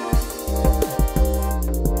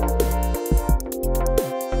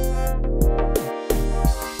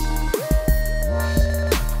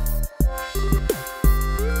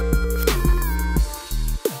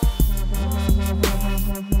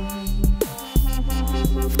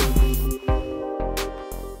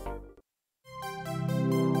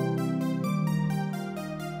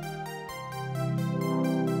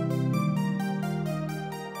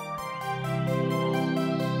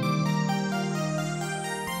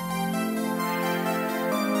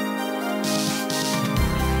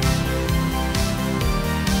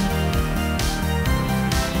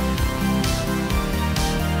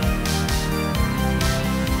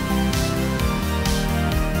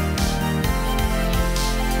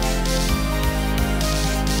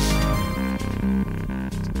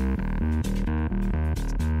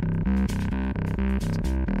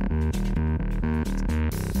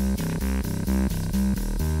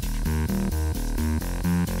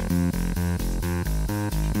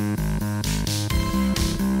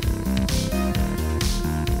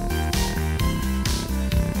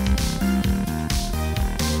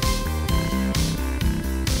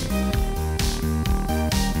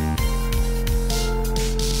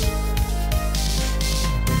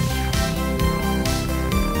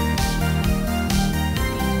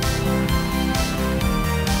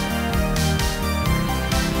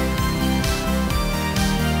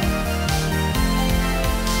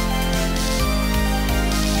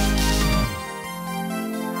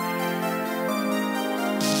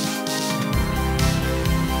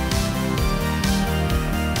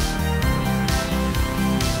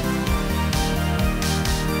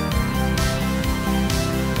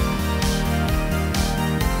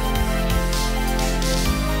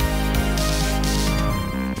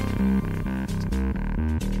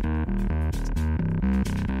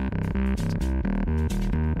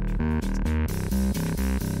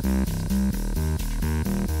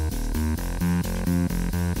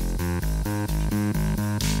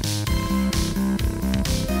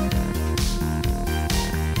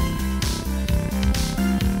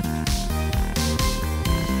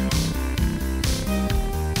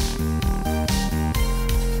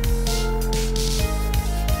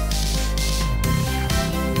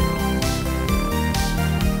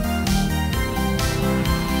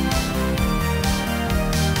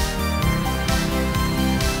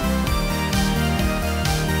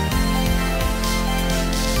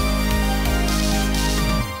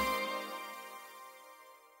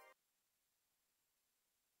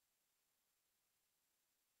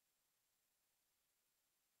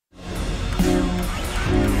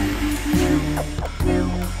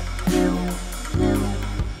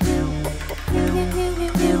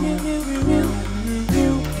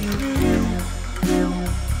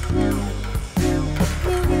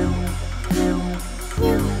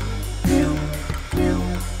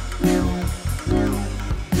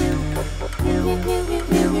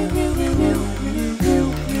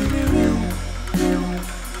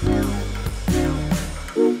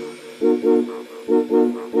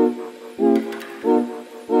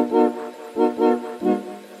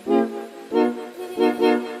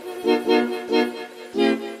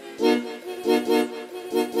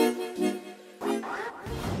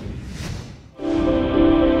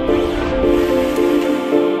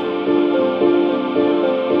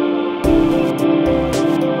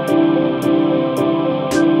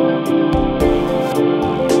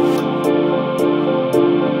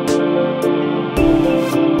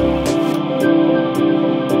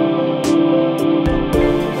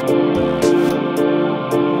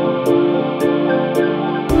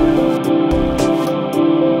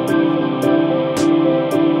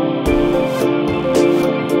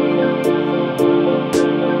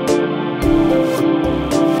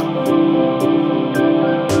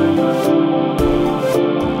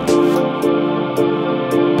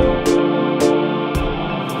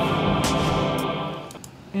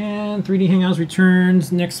 Miles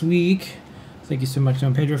returns next week. Thank you so much,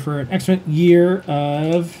 Don Pedro, for an excellent year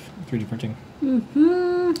of 3D printing.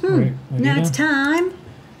 Right, Now it's time.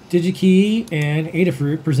 DigiKey and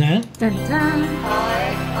Adafruit present. Dun, dun.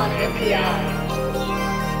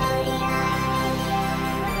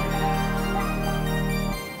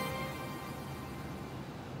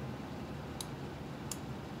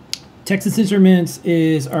 Texas Instruments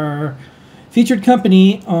is our featured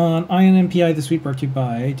company on Ion MPI this week, brought to you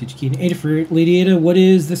by DigiKey and Adafruit. Lady Ada, what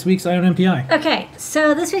is this week's Ion MPI? Okay,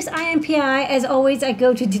 so this week's IMPI, as always, I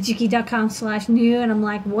go to digikey.com/new and I'm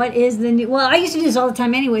like, what is the new? Well, I used to do this all the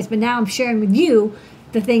time anyways, but now I'm sharing with you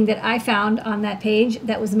the thing that I found on that page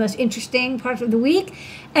that was the most interesting part of the week.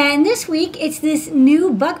 And this week, it's this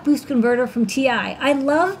new buck boost converter from TI. I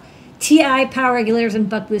love TI power regulators and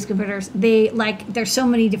buck boost converters. There's so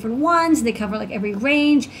many different ones. They cover like every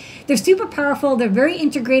range. They're super powerful. They're very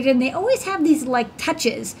integrated, and they always have these like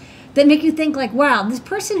touches that make you think like, wow, this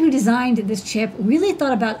person who designed this chip really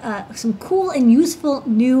thought about some cool and useful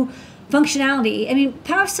new functionality. I mean,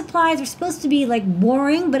 power supplies are supposed to be like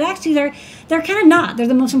boring, but actually they're kind of not. They're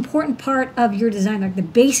the most important part of your design. They're the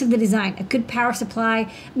base of the design. A good power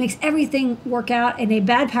supply makes everything work out, and a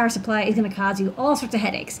bad power supply is going to cause you all sorts of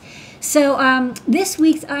headaches. So this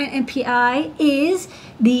week's IMPI is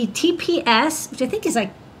the TPS, which I think is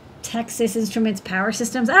like Texas Instruments Power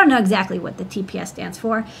Systems. I don't know exactly what the TPS stands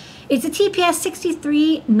for. It's a TPS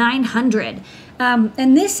 63900.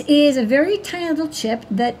 And this is a very tiny little chip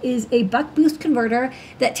that is a buck boost converter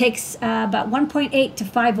that takes about 1.8 to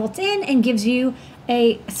 5 volts in and gives you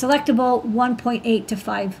a selectable 1.8 to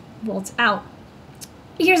 5 volts out.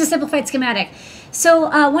 Here's a simplified schematic. So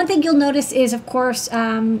one thing you'll notice is, of course,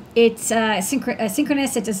 it's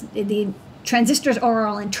synchronous. The transistors are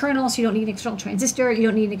all internal, so you don't need an external transistor. You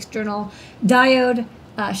don't need an external diode,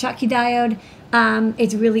 Schottky diode.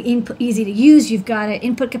 It's really easy to use. You've got an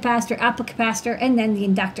input capacitor, output capacitor, and then the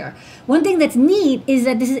inductor. One thing that's neat is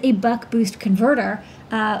that this is a buck boost converter.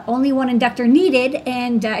 Only one inductor needed,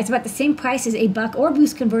 and it's about the same price as a buck or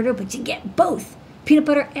boost converter, but you get both peanut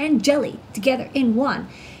butter and jelly together in one.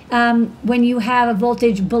 When you have a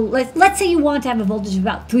voltage, let's say you want to have a voltage of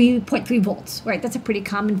about 3.3 volts, right? That's a pretty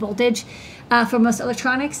common voltage for most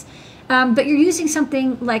electronics. But you're using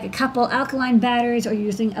something like a couple alkaline batteries, or you're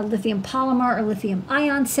using a lithium polymer or lithium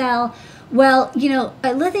ion cell. Well, you know,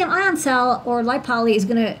 a lithium ion cell or LiPoly is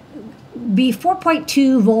going to be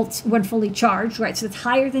 4.2 volts when fully charged, right? So it's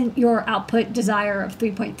higher than your output desire of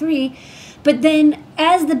 3.3. But then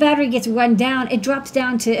as the battery gets run down, it drops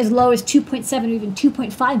down to as low as 2.7 or even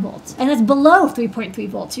 2.5 volts. And that's below 3.3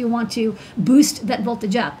 volts. So you want to boost that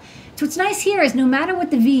voltage up. So what's nice here is no matter what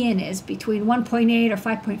the VIN is, between 1.8 or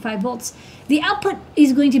 5.5 volts, the output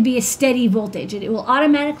is going to be a steady voltage. And it will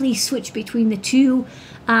automatically switch between the two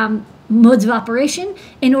modes of operation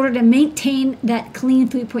in order to maintain that clean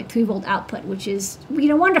 3.3 volt output, which is, you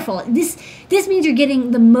know, wonderful. This means you're getting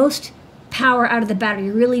the most power out of the battery.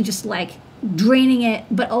 You're really just like draining it,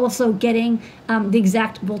 but also getting the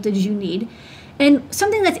exact voltage you need. And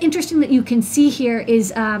something that's interesting that you can see here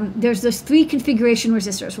is there's those 3 configuration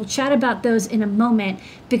resistors. We'll chat about those in a moment,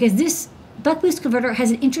 because this buck boost converter has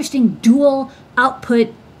an interesting dual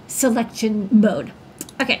output selection mode.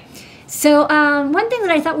 Okay, so one thing that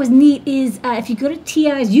I thought was neat is if you go to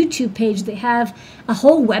TI's YouTube page, they have a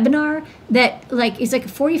whole webinar that is like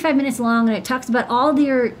 45 minutes long, and it talks about all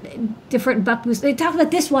their different buck boosts. They talk about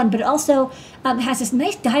this one, but it also has this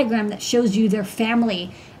nice diagram that shows you their family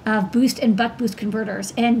of boost and buck boost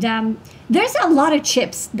converters. And there's a lot of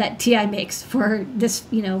chips that TI makes for this,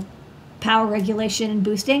 you know, power regulation and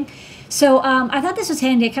boosting. So I thought this was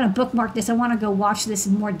handy. I kind of bookmarked this. I want to go watch this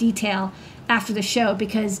in more detail after the show,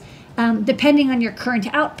 because depending on your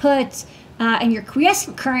current output and your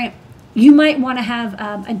quiescent current, you might want to have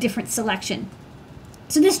a different selection.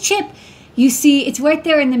 So this chip, you see, it's right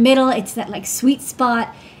there in the middle. It's that like sweet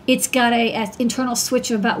spot. It's got a internal switch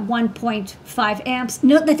of about 1.5 amps.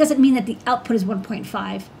 Note that doesn't mean that the output is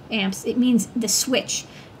 1.5 amps. It means the switch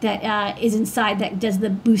that is inside that does the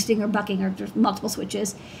boosting or bucking, or there's multiple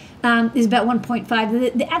switches, is about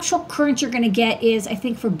 1.5. The actual current you're going to get is, I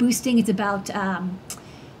think for boosting, it's about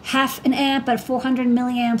half an amp, about 400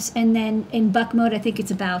 milliamps, and then in buck mode, I think it's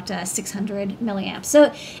about 600 milliamps.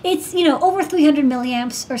 So it's, you know, over 300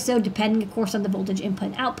 milliamps or so, depending, of course, on the voltage input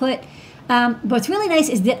and output. What's really nice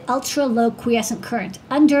is the ultra low quiescent current,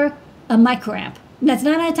 under a microamp. That's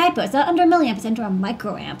not a typo. It's not under a milliamp. It's under a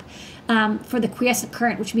microamp for the quiescent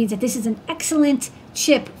current, which means that this is an excellent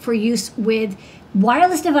chip for use with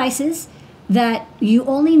wireless devices that you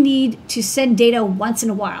only need to send data once in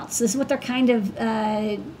a while. So this is what they're kind of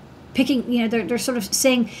picking, they're sort of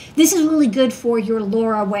saying, this is really good for your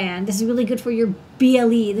LoRaWAN. This is really good for your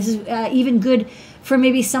BLE. This is even good for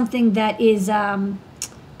maybe something that is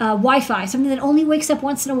Wi-Fi, something that only wakes up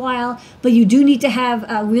once in a while, but you do need to have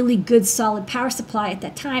a really good solid power supply at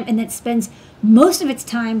that time, and that spends most of its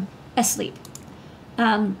time asleep.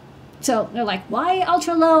 So they're like, why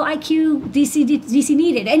ultra low IQ DC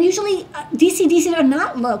needed? And usually DC are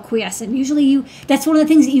not low quiescent. Usually that's one of the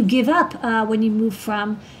things that you give up when you move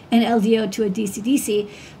from an LDO to a DC.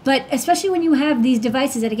 But especially when you have these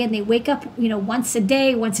devices that, again, they wake up, once a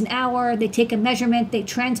day, once an hour, they take a measurement, they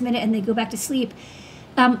transmit it, and they go back to sleep.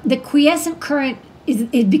 The quiescent current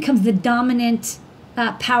it becomes the dominant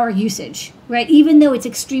power usage, right? Even though it's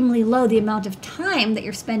extremely low, the amount of time that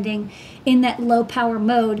you're spending in that low power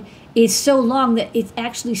mode is so long that it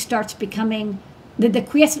actually starts becoming, the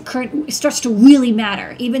quiescent current starts to really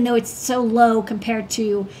matter, even though it's so low compared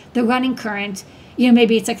to the running current.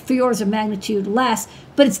 Maybe it's like 3 orders of magnitude less,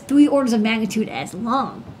 but it's 3 orders of magnitude as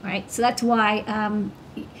long, right? So that's why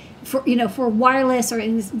for wireless, or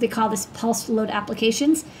they call this pulse load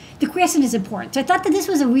applications, the quiescent is important. So I thought that this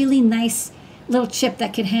was a really nice little chip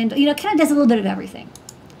that could handle, it kind of does a little bit of everything.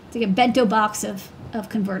 It's like a bento box of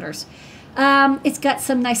converters. It's got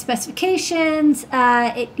some nice specifications.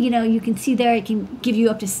 You can see there, it can give you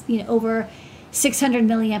up to over 600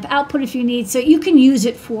 milliamp output if you need. So you can use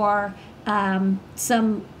it for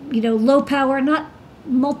some low power, not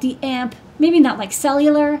multi-amp, maybe not like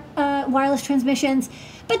cellular wireless transmissions,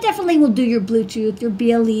 but definitely will do your Bluetooth, your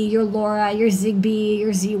BLE, your LoRa, your Zigbee,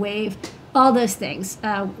 your Z-Wave, all those things,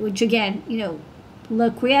 which again,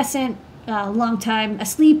 low quiescent, long time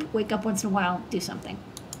asleep, wake up once in a while, do something.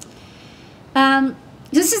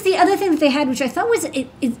 This is the other thing that they had, which I thought was,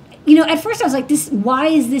 at first I was like, why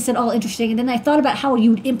is this at all interesting? And then I thought about how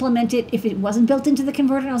you'd implement it if it wasn't built into the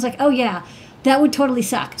converter, and I was like, oh yeah, that would totally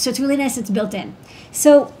suck. So it's really nice it's built in.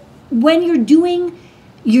 So when you're doing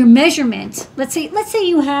your measurement, let's say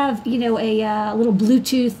you have, a little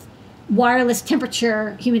Bluetooth wireless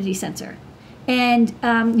temperature humidity sensor, and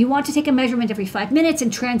you want to take a measurement every 5 minutes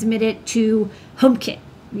and transmit it to HomeKit,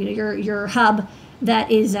 your hub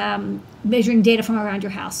that is measuring data from around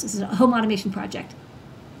your house. This is a home automation project.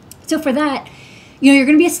 So for that, you're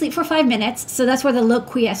going to be asleep for 5 minutes. So that's why the low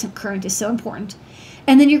quiescent current is so important.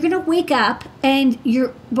 And then you're going to wake up, and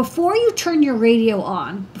before you turn your radio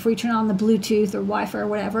on, before you turn on the Bluetooth or Wi-Fi or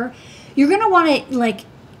whatever, you're going to want to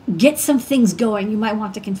get some things going. You might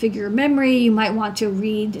want to configure your memory. You might want to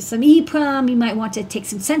read some EEPROM. You might want to take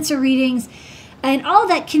some sensor readings. And all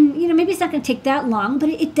that can, maybe it's not going to take that long, but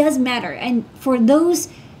it does matter. And for those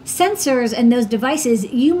sensors and those devices,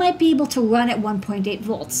 you might be able to run at 1.8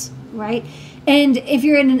 volts, right? And if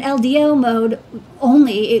you're in an LDO mode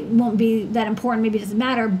only, it won't be that important. Maybe it doesn't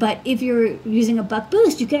matter. But if you're using a buck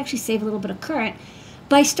boost, you can actually save a little bit of current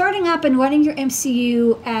by starting up and running your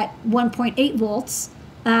MCU at 1.8 volts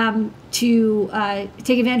to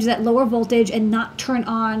take advantage of that lower voltage and not turn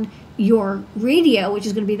on your radio, which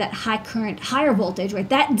is going to be that high current, higher voltage, right?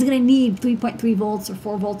 That's going to need 3.3 volts or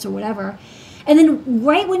 4 volts or whatever. And then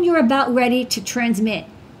right when you're about ready to transmit,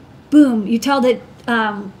 boom, you tell the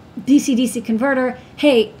DC-DC converter,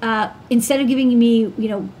 hey, instead of giving me,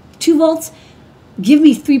 2 volts, give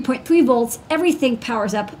me 3.3 volts. Everything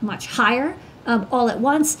powers up much higher all at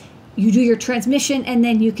once. You do your transmission, and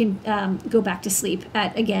then you can go back to sleep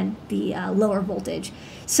at, again, the lower voltage.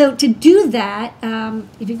 So to do that,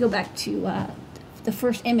 if you go back to the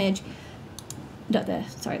first image, the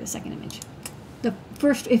second image. The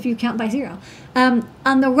first, if you count by 0.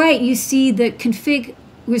 On the right, you see the config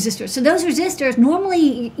resistors. So those resistors,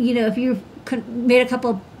 normally, if you've made a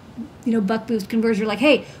couple, buck boost converters, you're like,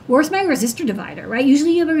 hey, where's my resistor divider, right?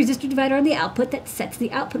 Usually you have a resistor divider on the output that sets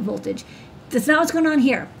the output voltage. That's not what's going on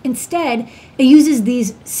here. Instead, it uses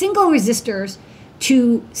these single resistors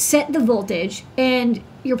to set the voltage. And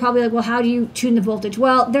you're probably like, well, how do you tune the voltage?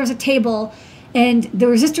 Well, there's a table, and the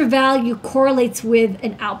resistor value correlates with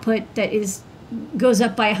an output that goes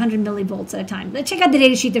up by 100 millivolts at a time. Check out the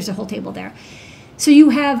data sheet. There's a whole table there. So you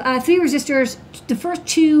have 3 resistors. The first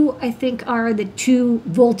 2, I think, are the 2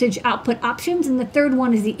 voltage output options, and the third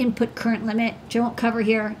one is the input current limit, which I won't cover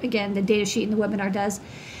here. Again, the data sheet in the webinar does.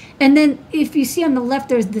 And then if you see on the left,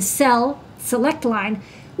 there's the cell select line.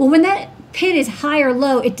 Well, when that pin is high or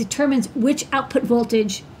low, it determines which output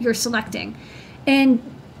voltage you're selecting. And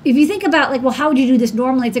if you think about, well, how would you do this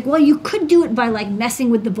normally? It's like, well, you could do it by,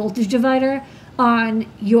 messing with the voltage divider on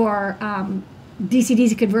your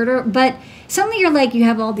DC-DC converter, but suddenly you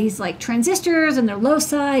have all these transistors and they're low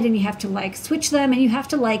side, and you have to switch them, and you have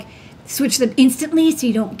to switch them instantly so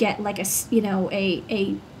you don't get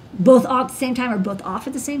a both on at the same time or both off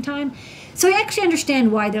at the same time. So I actually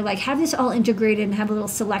understand why they're like, have this all integrated and have a little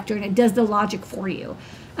selector, and it does the logic for you.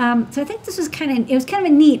 So I think this was kind of a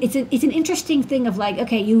neat. It's an interesting thing of like,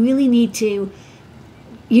 okay, you really need to,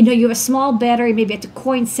 you know, you have a small battery, maybe it's a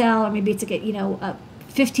coin cell, or maybe it's like a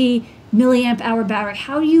 50 milliamp hour battery.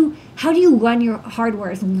 How do you run your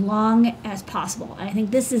hardware as long as possible? And I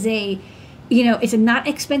think this is it's a not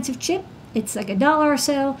expensive chip. It's like $1 or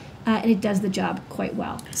so, and it does the job quite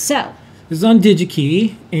well. So this is on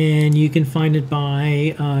DigiKey, and you can find it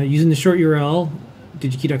by using the short URL,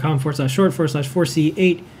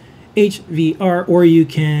 digikey.com/short/4C8HVR, or you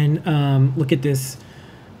can look at this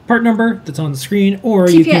part number that's on the screen, or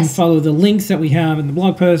you can TPS. follow the links that we have in the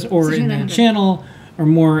blog post or in the 6900. channel, or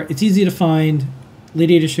more. It's easy to find.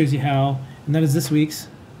 Lady Ada shows you how, and that is this week's.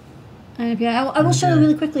 I will show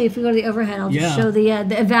really quickly. If we go to the overhead, I'll just show the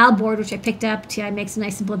eval board, which I picked up. TI makes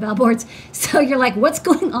nice simple eval boards. So you're like, what's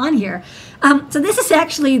going on here? So this is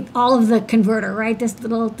actually all of the converter, right? This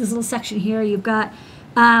little section here. You've got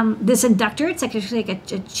this inductor. It's actually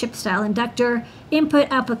like a chip style inductor.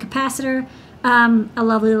 Input, output capacitor. A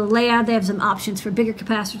lovely little layout. They have some options for bigger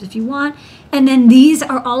capacitors if you want. And then these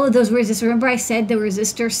are all of those resistors. Remember I said the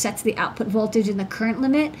resistor sets the output voltage and the current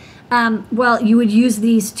limit? Well, you would use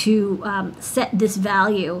these to set this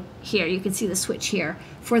value here. You can see the switch here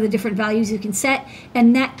for the different values you can set,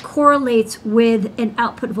 and that correlates with an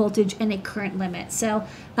output voltage and a current limit. So,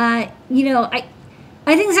 I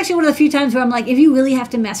think it's actually one of the few times where I'm like, if you really have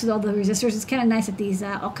to mess with all the resistors, it's kind of nice that these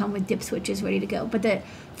all come with dip switches ready to go. But the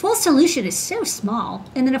full solution is so small.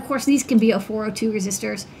 And then, of course, these can be 0402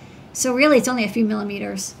 resistors. So really, it's only a few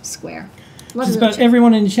millimeters square. Love Just the about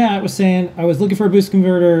everyone in the chat was saying, I was looking for a boost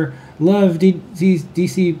converter, love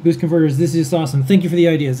DC boost converters. This is just awesome. Thank you for the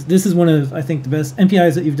ideas. This is one of, I think, the best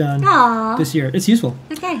MPIs that you've done Aw. this year. It's useful.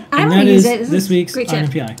 Okay, I'm And going that to use is it. this week's great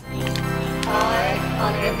on chip. MPI.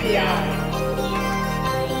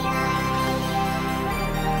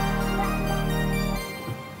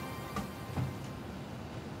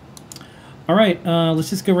 All right, let's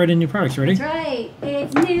just go right into new products. Ready? That's right.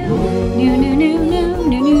 It's new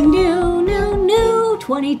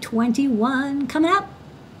 2021 coming up.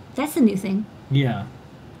 That's the new thing. Yeah.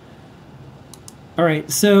 All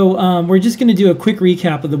right, so we're just going to do a quick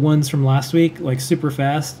recap of the ones from last week, like super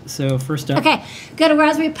fast. So first up. Okay, got a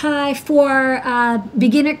Raspberry Pi 4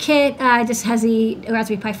 beginner kit. It just has the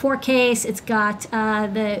Raspberry Pi 4 case. It's got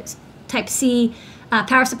the Type-C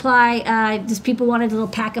power supply. Just people wanted a little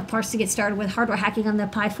pack of parts to get started with hardware hacking on the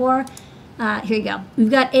Pi 4. Here you go.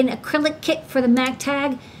 We've got an acrylic kit for the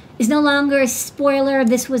MagTag. It's no longer a spoiler.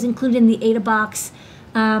 This was included in the Ada box.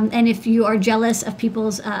 And if you are jealous of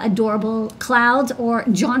people's adorable clouds or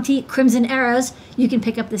jaunty crimson arrows, you can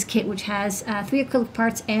pick up this kit, which has 3 acrylic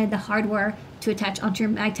parts and the hardware to attach onto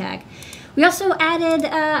your MagTag. We also added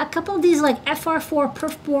a couple of these like FR4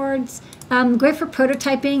 perf boards. Great for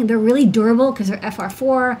prototyping. They're really durable because they're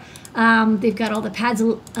FR4. They've got all the pads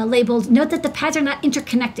labeled. Note that the pads are not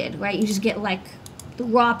interconnected, right? You just get like the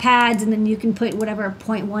raw pads, and then you can put whatever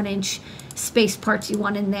 0.1 inch space parts you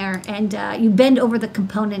want in there, and you bend over the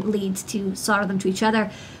component leads to solder them to each other.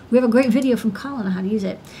 We have a great video from Colin on how to use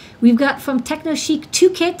it. We've got from TechnoChic 2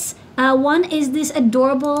 kits. One is this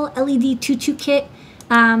adorable LED tutu kit.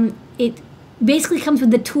 It basically comes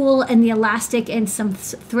with the tool and the elastic and some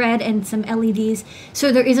thread and some LEDs.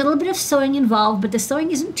 So there is a little bit of sewing involved, but the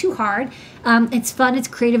sewing isn't too hard. It's fun, it's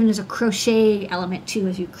creative, and there's a crochet element too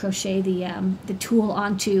as you crochet the tool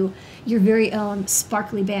onto your very own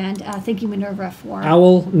sparkly band. Thank you, Minerva, for...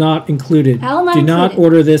 Owl not included. Owl not Do not included.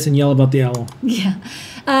 order this and yell about the owl. Yeah.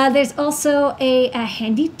 There's also a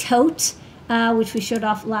handy tote, which we showed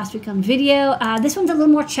off last week on video. This one's a little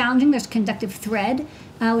more challenging. There's conductive thread,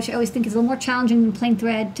 which I always think is a little more challenging than plain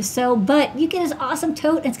thread to sew, but you get this awesome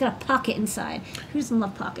tote, and it's got a pocket inside. Who doesn't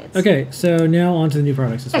love pockets? Okay, so now on to the new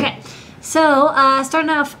products. Let's Okay, so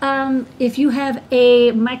starting off, if you have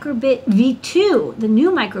a Microbit V2, the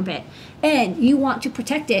new Microbit, and you want to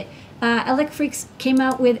protect it, Electfreaks came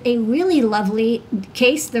out with a really lovely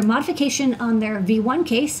case, their modification on their V1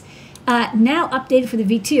 case, now updated for the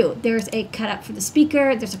V2. There's a cutout for the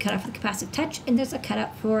speaker, there's a cutout for the capacitive touch, and there's a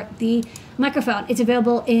cutout for the microphone. It's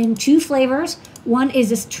available in 2 flavors. One is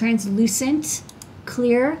this translucent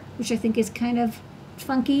clear, which I think is kind of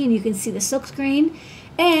funky, and you can see the silk screen.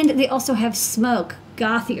 And they also have smoke,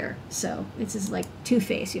 gothier. So this is like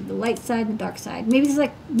two-faced. You have the light side and the dark side. Maybe it's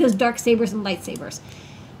like those dark sabers and lightsabers.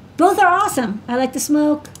 Both are awesome. I like the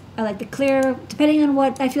smoke. I like the clear. Depending on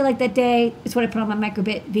what I feel like that day, it's what I put on my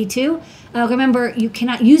Microbit V2. Remember, you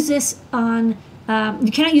cannot use this on,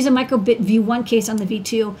 you cannot use a Microbit V1 case on the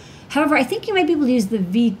V2. However, I think you might be able to use the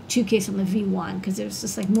V2 case on the V1 because there's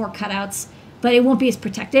just like more cutouts, but it won't be as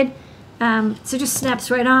protected. So just snaps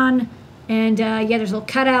right on, and yeah, there's a little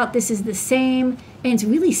cutout. This is the same, and it's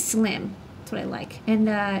really slim. That's what I like. And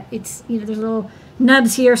it's, you know, there's little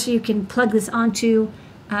nubs here so you can plug this onto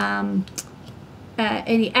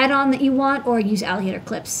any add-on that you want, or use alligator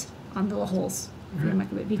clips on the little holes for your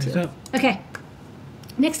microwave V2. Next up. Okay.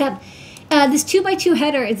 Next up, this 2x2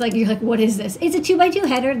 header is like, you're like, what is this? It's a 2x2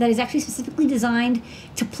 header that is actually specifically designed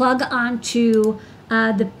to plug onto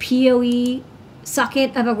the PoE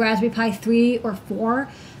socket of a Raspberry Pi 3 or 4.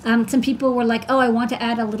 Some people were like, oh, I want to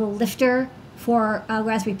add a little lifter for a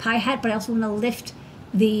Raspberry Pi hat, but I also want to lift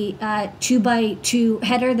the 2x2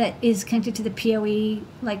 header that is connected to the PoE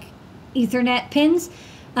like Ethernet pins.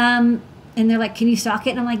 And they're like, can you stock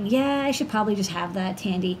it? And I'm like, yeah, I should probably just have that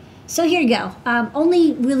handy. So here you go.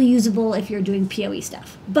 Only really usable if you're doing PoE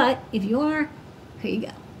stuff. But if you are, here you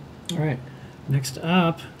go. All right. Next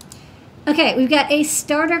up. Okay, we've got a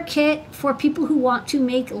starter kit for people who want to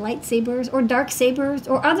make lightsabers or dark sabers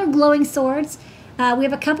or other glowing swords. We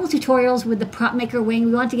have a couple tutorials with the Prop Maker Wing.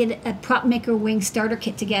 We want to get a Prop Maker Wing starter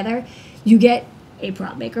kit together. You get a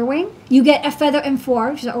Prop Maker Wing. You get a Feather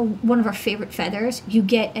M4, which is one of our favorite feathers. You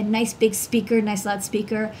get a nice big speaker, nice loud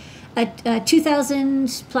speaker, a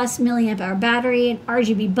 2,000 plus milliamp hour battery, an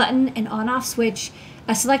RGB button, an on-off switch,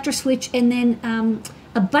 a selector switch, and then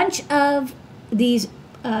a bunch of these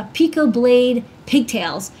Pico blade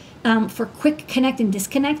pigtails for quick connect and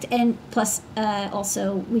disconnect, and plus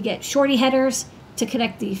also we get shorty headers to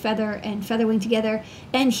connect the feather and feather wing together,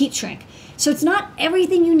 and heat shrink. So it's not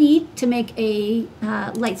everything you need to make a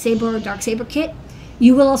lightsaber or dark saber kit.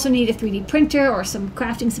 You will also need a 3D printer or some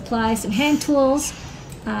crafting supplies, some hand tools.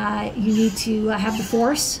 You need to have the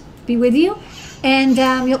Force be with you. And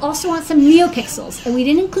you'll also want some NeoPixels. And we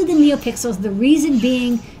didn't include the NeoPixels, the reason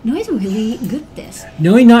being, Noah's really good at this.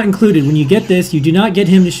 Noe not included. When you get this, you do not get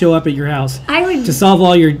him to show up at your house I would to solve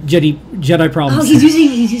all your Jedi problems. Oh, he's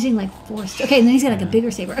using like Force. Okay, and then he's got like a bigger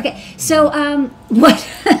saber. Okay, so what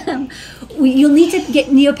you'll need to get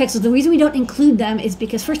NeoPixels. The reason we don't include them is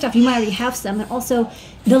because first off, you might already have some, and also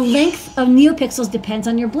the length of NeoPixels depends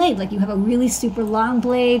on your blade. Like you have a really super long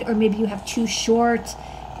blade, or maybe you have too short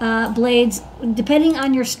blades. Depending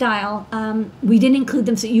on your style, we didn't include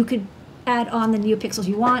them, so you could add on the NeoPixels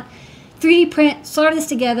you want. 3D print, solder this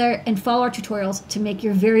together, and follow our tutorials to make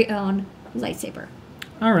your very own lightsaber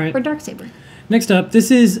All right. or dark saber. Next up,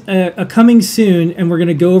 this is a coming soon, and we're going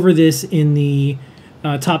to go over this in the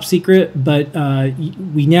top secret, but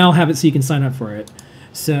we now have it so you can sign up for it.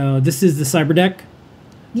 So this is the Cyberdeck.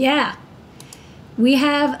 Yeah. We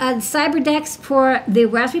have Cyberdecks for the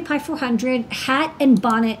Raspberry Pi 400 hat and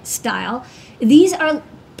bonnet style. These are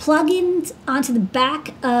plugins onto the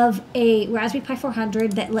back of a Raspberry Pi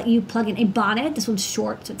 400 that let you plug in a bonnet. This one's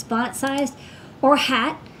short, so it's bonnet sized, or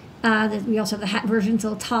hat. We also have the hat version, it's a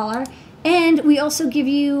little taller. And we also give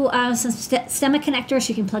you some stemma connectors, so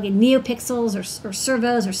you can plug in NeoPixels or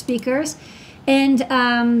servos or speakers. And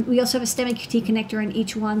we also have a STEMMA QT connector in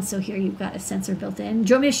each one, so here you've got a sensor built in. Do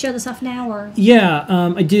you want me to show this off now, or? Yeah,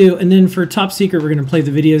 I do. And then for top secret, we're going to play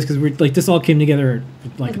the videos because we're like this all came together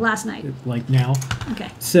Like last night. like now. Okay.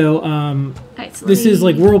 So, All right, so this is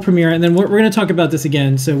like world premiere, and then we're going to talk about this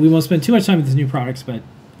again. So we won't spend too much time with these new products, but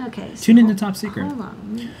Okay. So tune into top secret. Hold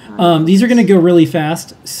on. These are going to go really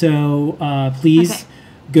fast, so please Okay.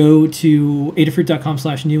 go to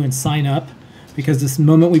adafruit.com/new and sign up, because this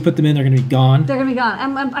moment we put them in, they're going to be gone. They're gonna be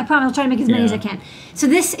gone. I promise I'll try to make as many as I Yeah. can. So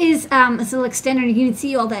this is this little extender, and you can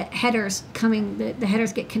see all the headers coming. The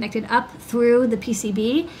headers get connected up through the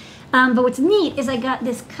PCB. But what's neat is I got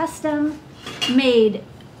this custom made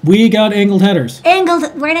We got angled headers.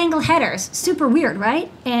 right angle headers. Super weird, right?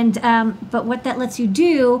 And but what that lets you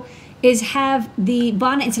do is have the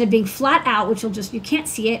bonnet, instead of being flat out, which will just, you can't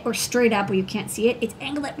see it, or straight up where you can't see it, it's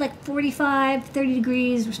angled at like 45, 30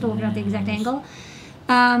 degrees. We're still working out the exact angle.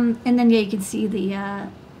 And then, yeah, you can see the...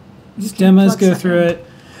 Stemmas go through it.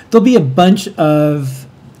 There'll be a bunch of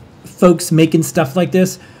folks making stuff like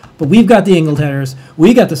this, but we've got the angled headers.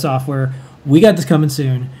 We got the software. We got this coming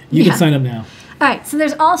soon. You Yeah. can sign up now. All right, so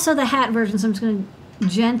there's also the hat version, so I'm just going to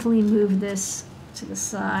gently move this to the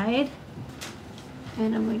side.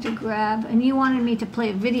 And I'm going to grab... And you wanted me to play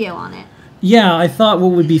a video on it. Yeah, I thought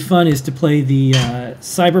what would be fun is to play the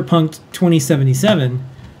Cyberpunk 2077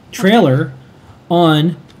 trailer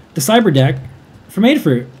on the Cyberdeck from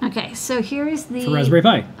Adafruit Okay, so here is the... for Raspberry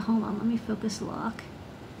Pi. Hold on, let me focus lock.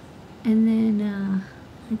 And then,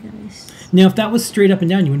 I gotta... Now, if that was straight up and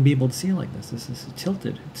down, you wouldn't be able to see it like this. This is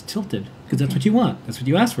tilted. It's tilted because that's what you want. That's what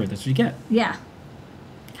you asked for. That's what you get. Yeah.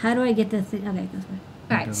 How do I get the thing? Okay, this way.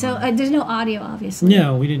 All right, so there's no audio, obviously.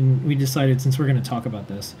 No, we didn't. We decided since we're going to talk about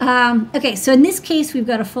this. Okay, so in this case, we've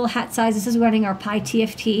got a full hat size. This is running our Pi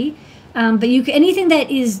TFT. But you can, anything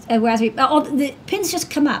that is a Raspberry, all the pins just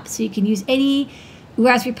come up, so you can use any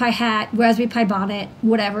Raspberry Pi hat, Raspberry Pi bonnet,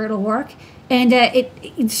 whatever, it'll work.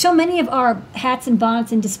 And so many of our hats and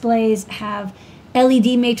bonnets and displays have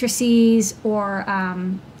LED matrices or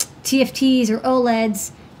TFTs or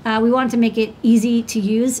OLEDs. We wanted to make it easy to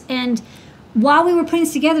use. And while we were putting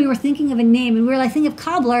this together, we were thinking of a name, and we were like thinking of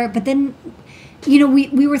Cobbler, but then,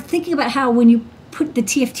 we were thinking about how when you put the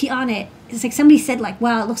TFT on it, it's like somebody said, like,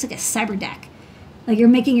 wow, it looks like a cyber deck. Like you're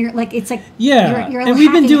making your, like, it's like, yeah. you're And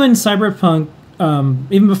we've been hacking doing Cyberpunk,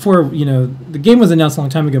 even before, the game was announced a long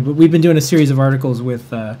time ago, but we've been doing a series of articles with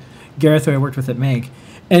Gareth, who I worked with at Make.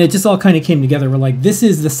 And it just all kind of came together. We're like, this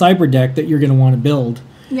is the cyber deck that you're going to want to build.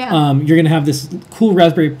 Yeah. You're going to have this cool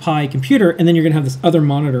Raspberry Pi computer, and then you're going to have this other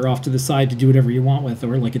monitor off to the side to do whatever you want with,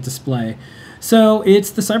 or like a display. So it's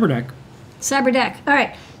the cyber deck. Cyber deck. All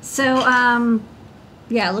right. So,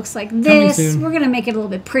 yeah, it looks like Coming this. soon. We're going to make it a little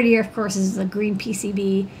bit prettier. Of course, this is a green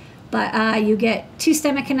PCB. But you get 2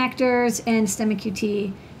 STEMMA connectors and STEMMA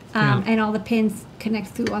QT. And all the pins connect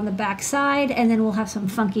through on the back side. And then we'll have some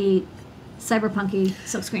funky, cyberpunky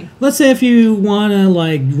silkscreen. Let's say if you want to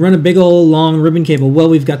like run a big old long ribbon cable, well,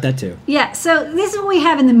 we've got that too. Yeah, so this is what we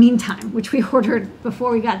have in the meantime, which we ordered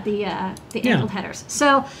before we got the angled headers.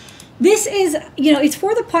 So this is, it's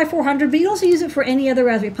for the Pi 400, but you also use it for any other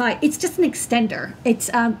Raspberry Pi. It's just an extender. It's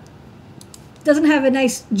doesn't have a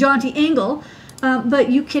nice jaunty angle, but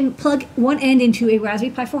you can plug one end into a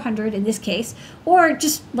Raspberry Pi 400 in this case, or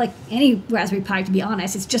just like any Raspberry Pi, to be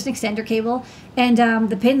honest. It's just an extender cable, and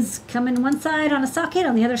the pins come in one side on a socket,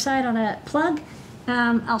 on the other side on a plug.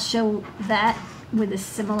 I'll show that with a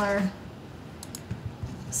similar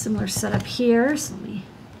setup here. So let me.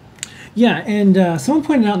 Yeah, and someone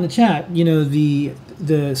pointed out in the chat, the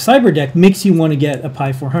cyber deck makes you want to get a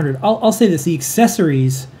Pi 400. I'll say this: the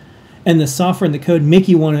accessories and the software and the code make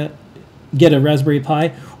you want to get a Raspberry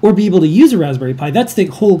Pi or be able to use a Raspberry Pi. That's the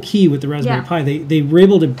whole key with the Raspberry Pi. They were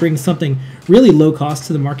able to bring something really low cost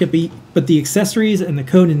to the market, but the accessories and the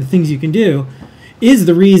code and the things you can do is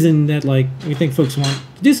the reason that like we think folks want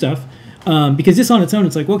to do stuff. Because just on its own,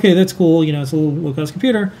 it's like, okay, that's cool. It's a little low cost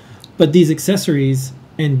computer, but these accessories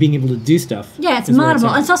and being able to do stuff. Yeah, it's is where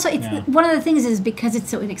moddable. at. It's also one of the things is because it's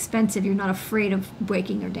so inexpensive, you're not afraid of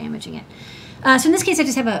breaking or damaging it. So in this case, I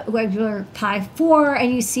just have a regular Pi 4,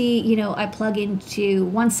 and you see, I plug into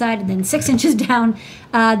one side, and then 6 inches down,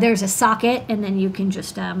 there's a socket, and then you can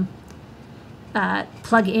just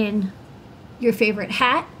plug in your favorite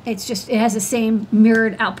hat. It has the same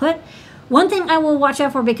mirrored output. One thing I will watch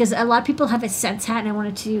out for, because a lot of people have a Sense hat, and I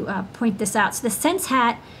wanted to point this out. So the Sense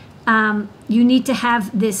hat, you need to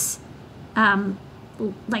have this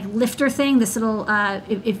like lifter thing, this little,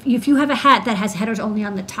 if you have a hat that has headers only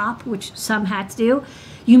on the top, which some hats do,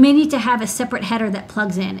 you may need to have a separate header that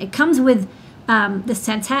plugs in. It comes with the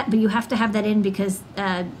Sense hat, but you have to have that in because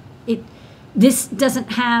this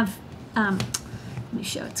doesn't have, let me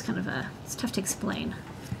show, it's tough to explain.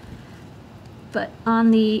 But on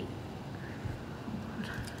the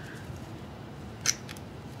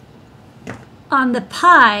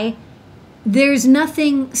Pi, there's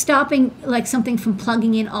nothing stopping like something from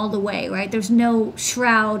plugging in all the way, right? There's no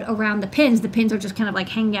shroud around the pins. The pins are just kind of like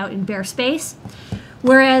hanging out in bare space.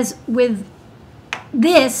 Whereas with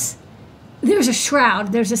this, there's a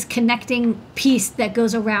shroud. There's this connecting piece that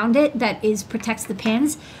goes around it that protects the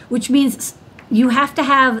pins, which means you have to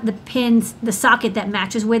have the pins, the socket that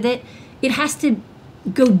matches with it. It has to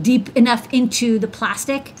go deep enough into the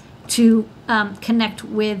plastic to connect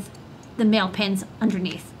with the male pins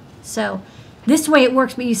underneath. So this way it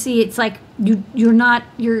works, but you see it's like you're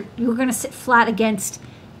going to sit flat against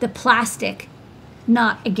the plastic,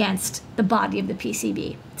 not against the body of the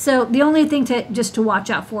PCB. So the only thing to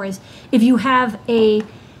watch out for is if you have a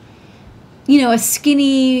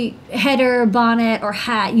skinny header, bonnet, or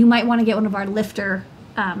hat, you might want to get one of our lifter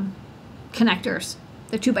connectors,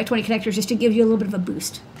 the 2x20 connectors, just to give you a little bit of a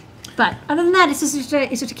boost. But other than that, it's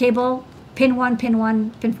just a cable. Pin 1, pin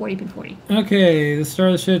 1, pin 40, pin 40. Okay, the star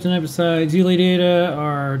of the show tonight, besides Uli Data,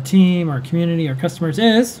 our team, our community, our customers,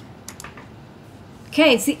 is...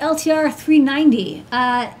 Okay, it's the LTR 390.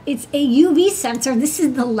 It's a UV sensor. This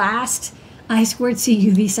is the last I2C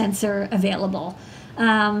UV sensor available.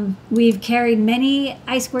 We've carried many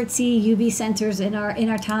I2C UV sensors in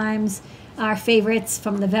our times. Our favorites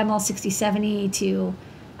from the Vemel 6070 to,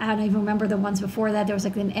 I don't even remember the ones before that. There was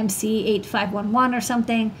like an MC8511 or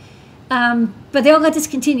something. But they all got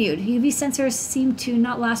discontinued. UV sensors seem to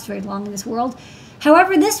not last very long in this world.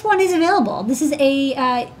 However, this one is available. This is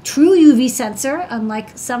a true UV sensor,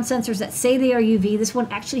 unlike some sensors that say they are UV. This one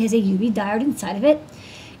actually has a UV diode inside of it.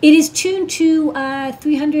 It is tuned to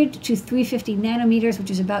 300 to 350 nanometers,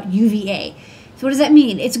 which is about UVA. So what does that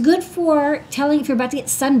mean? It's good for telling if you're about to get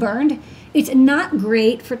sunburned. It's not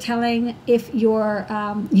great for telling if your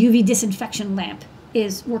UV disinfection lamp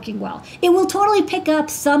is working well. It will totally pick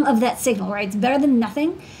up some of that signal, right? It's better than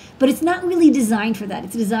nothing, but it's not really designed for that.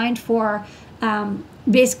 It's designed for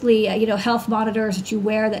basically, health monitors that you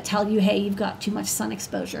wear that tell you, hey, you've got too much sun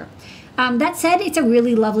exposure. That said, it's a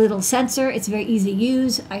really lovely little sensor. It's very easy to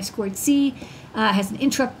use. I2C has an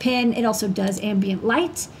interrupt pin. It also does ambient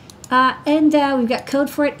light. And we've got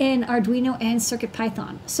code for it in Arduino and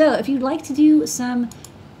CircuitPython. So if you'd like to do some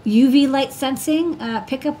UV light sensing,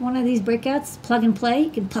 pick up one of these breakouts, plug and play.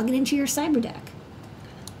 You can plug it into your CyberDeck.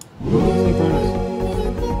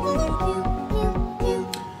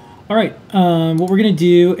 All right, what we're going to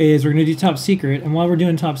do is we're going to do Top Secret, and while we're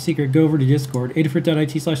doing Top Secret, go over to Discord,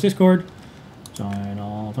 adafruit.it/Discord, join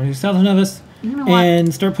all 26,000 of us,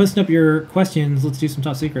 and start posting up your questions. Let's do some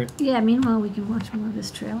Top Secret. Yeah, meanwhile, we can watch more of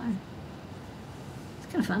this trailer. It's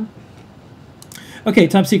kind of fun. Okay,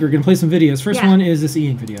 Top Secret, going to play some videos. First Yeah. one is this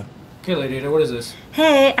e-ink video. Okay, Lady Ada, what is this?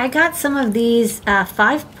 Hey, I got some of these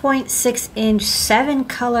 5.6-inch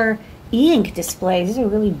 7-color e-ink displays. These are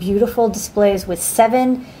really beautiful displays with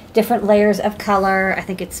 7 different layers of color. I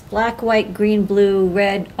think it's black, white, green, blue,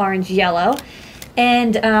 red, orange, yellow.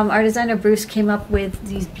 And our designer Bruce came up with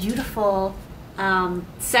these beautiful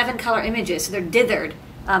 7-color images. So they're dithered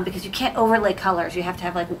because you can't overlay colors. You have to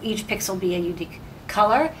have like each pixel be a unique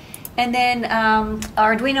color. And then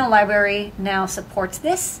our Arduino library now supports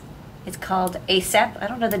this. It's called ASEP. I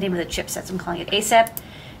don't know the name of the chipsets. I'm calling it ASEP.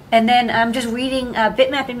 And then I'm just reading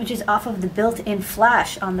bitmap images off of the built-in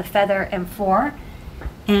flash on the Feather M4.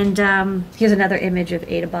 And here's another image of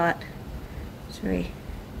AdaBot. It's very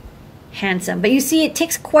handsome. But you see it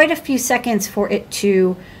takes quite a few seconds for it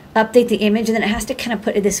to update the image, and then it has to kind of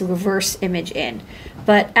put this reverse image in.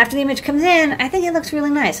 But after the image comes in, I think it looks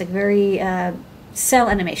really nice, like very cell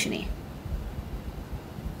animation-y.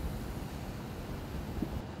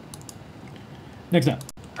 Next up.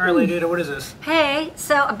 All right, Lady Ada, what is this? Hey,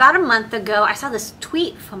 so about a month ago, I saw this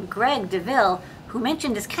tweet from Greg DeVille who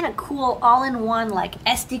mentioned this kind of cool all-in-one like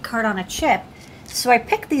SD card on a chip. So I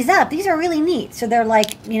picked these up. These are really neat. So they're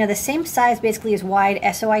like, the same size basically as wide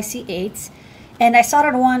SOIC 8s. And I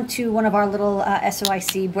soldered one to one of our little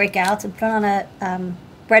SOIC breakouts and put it on a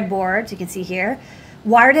breadboard, as you can see here.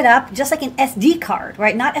 Wired it up just like an SD card,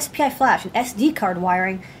 right? Not SPI flash, an SD card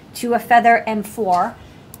wiring to a Feather M4.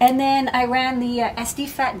 And then I ran the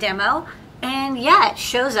SDFAT demo, and yeah, it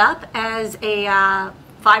shows up as a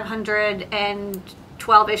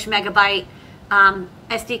 512-ish megabyte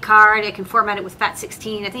SD card. It can format it with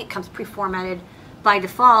FAT16. I think it comes pre-formatted by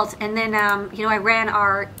default. And then, I ran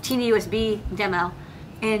our TinyUSB demo,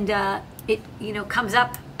 and it, comes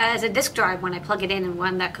up as a disk drive when I plug it in and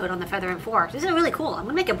run that code on the Feather M4. So this is really cool. I'm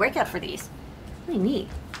gonna make a breakout for these. Really neat.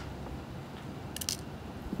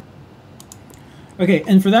 Okay,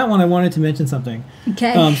 and for that one, I wanted to mention something.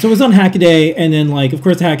 Okay. So it was on Hackaday, and then, of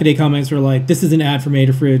course, the Hackaday comments were like, this is an ad for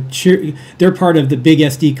Adafruit. They're part of the Big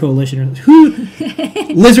SD coalition. Who?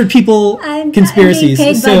 Lizard people conspiracies. I'm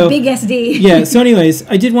being paid by Big SD. Yeah, so anyways,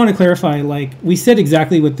 I did want to clarify, we said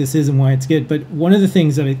exactly what this is and why it's good, but one of the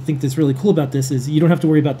things that I think that's really cool about this is you don't have to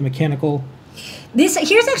worry about the mechanical here's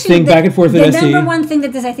actually thing back and forth the with SD. number one thing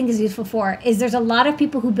that this I think is useful for is there's a lot of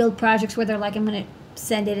people who build projects where they're like, I'm going to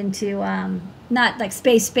send it into not like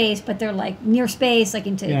space, but they're like near space, like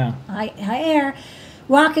into high air,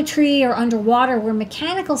 rocketry, or underwater, where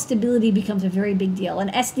mechanical stability becomes a very big deal. And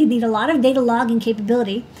SD need a lot of data logging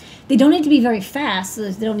capability. They don't need to be very fast, so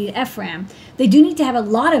they don't need FRAM. They do need to have a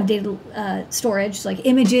lot of data storage, like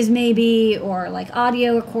images maybe, or like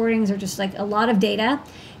audio recordings, or just like a lot of data.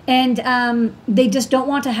 And they just don't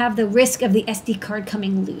want to have the risk of the SD card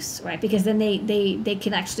coming loose, right? Because then they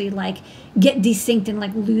can actually get desynced and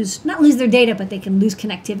not lose their data, but they can lose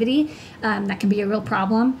connectivity. That can be a real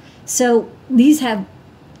problem. So these have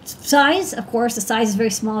size, of course. The size is very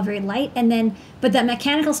small, very light, but that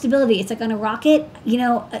mechanical stability. It's like on a rocket.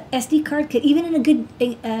 A SD card could, even in a good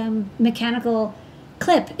mechanical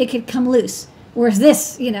clip, it could come loose. Whereas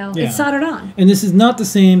this, it's soldered on. And this is not the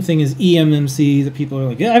same thing as eMMC that people are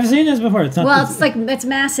like, yeah, I've seen this before. It's not. Well, it's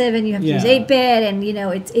massive, and you have to use 8-bit, and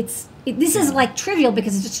this is like trivial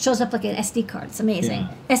because it just shows up like an SD card. It's amazing.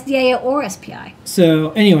 Yeah. SDIO or SPI.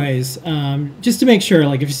 So, anyways, just to make sure,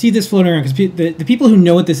 if you see this floating around, because the people who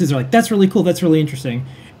know what this is are like, that's really cool, that's really interesting,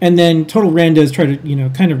 and then total randos try to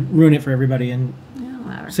kind of ruin it for everybody, and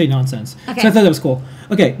Whatever. say nonsense. Okay. So I thought that was cool.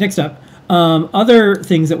 Okay, next up. Other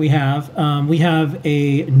things that we have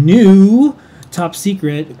a new top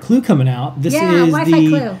secret clue coming out. This Yeah, is Wi-Fi the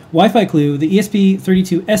clue. Wi-Fi clue, the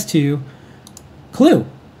ESP32S2 clue.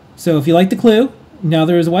 So if you like the clue, now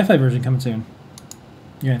there is a Wi-Fi version coming soon.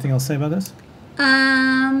 You got anything else to say about this?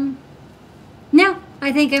 No,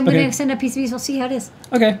 I think I'm Okay. going to send up PCBs. We'll see how it is.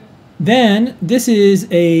 Okay. Then this is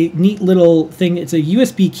a neat little thing. It's a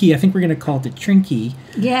USB key. I think we're going to call it the Trinky.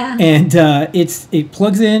 Yeah. And it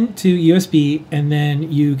plugs in to USB, and then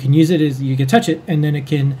you can use it as you can touch it, and then it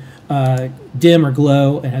can dim or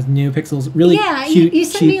glow. It has NeoPixels. Really Yeah, cute. you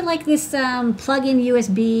sent cheap. me like this plug-in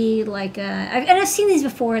USB, like and I've seen these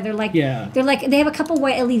before. They're like, Yeah. they have a couple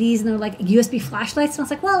white LEDs and they're like USB flashlights. And I was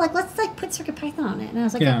like, well, like let's like put CircuitPython on it. And I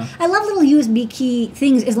was like, Yeah. I love little USB key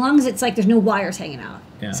things as long as it's like there's no wires hanging out.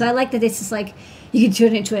 Yeah. So I like that it's just like you could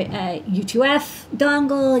turn it into a U2F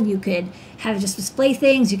dongle. You could have it just display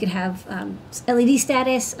things. You could have LED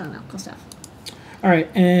status. I don't know, cool stuff. All right,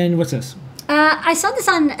 and what's this? I saw this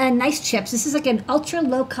on Nice Chips. This is like an ultra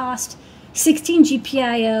low cost 16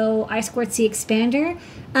 GPIO I2C expander.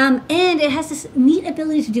 And it has this neat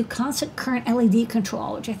ability to do constant current LED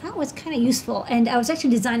control, which I thought was kind of useful. And I was actually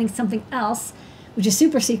designing something else, which is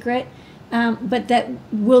super secret, but that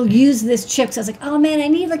will use this chip. So I was like, oh man, I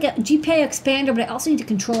need like a GPIO expander, but I also need to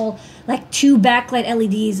control like 2 backlight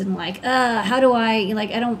LEDs. And like, how do I,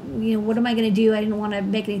 like, I don't, what am I going to do? I didn't want to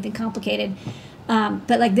make anything complicated.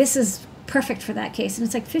 But like this is perfect for that case, and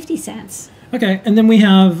it's like 50 cents. Okay, and then we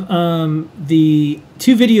have the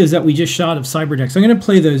 2 videos that we just shot of CyberDeck. So I'm going to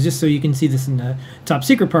play those just so you can see this in the top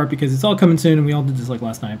secret part, because it's all coming soon, and we all did this like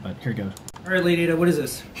last night, but here it goes. All right, Lady Ada, what is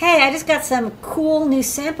this? Hey, I just got some cool new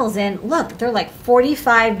samples in. Look, they're like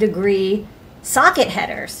 45-degree socket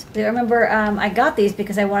headers. I remember I got these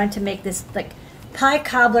because I wanted to make this like Pi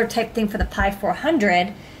cobbler type thing for the Pi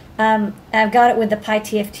 400. I've got it with the Pi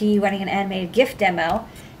TFT running an animated GIF demo.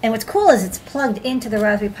 And what's cool is it's plugged into the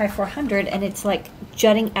Raspberry Pi 400 and it's like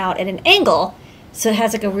jutting out at an angle. So it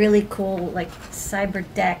has like a really cool like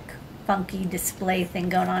CyberDeck funky display thing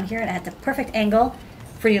going on here. And it has the perfect angle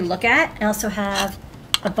for you to look at. I also have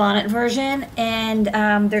a bonnet version. And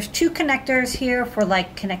there's 2 connectors here for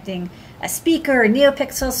like connecting a speaker, a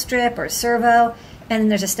NeoPixel strip, or a servo. And then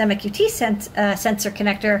there's a Stemma QT sensor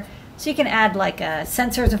connector. So you can add like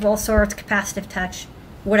sensors of all sorts, capacitive touch,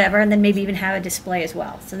 whatever, and then maybe even have a display as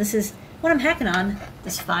well. So this is what I'm hacking on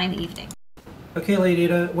this fine evening. Okay, Lady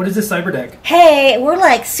Ada, what is this CyberDeck? Hey, we're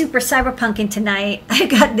like super cyberpunking tonight. I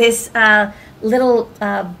got this little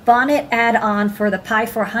bonnet add-on for the Pi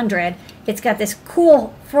 400. It's got this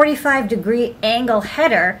cool 45-degree angle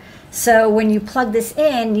header. So when you plug this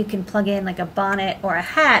in, you can plug in like a bonnet or a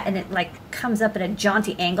hat, and it like comes up at a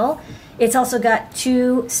jaunty angle. It's also got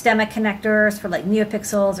 2 Stemma connectors for like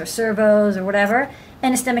NeoPixels or servos or whatever,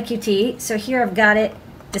 and a Stemma QT. So here I've got it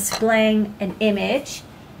displaying an image.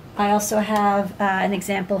 I also have an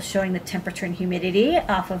example showing the temperature and humidity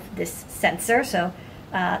off of this sensor. So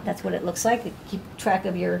that's what it looks like. Keep track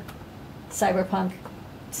of your cyberpunk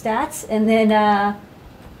stats. And then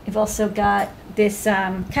I've also got this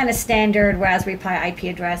kind of standard Raspberry Pi IP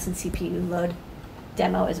address and CPU load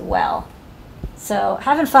demo as well. So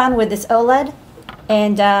having fun with this OLED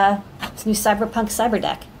and this new cyberpunk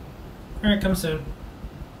CyberDeck. All right, come soon.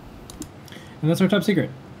 And that's our top secret.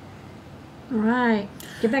 All right.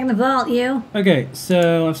 Get back in the vault, you. Okay,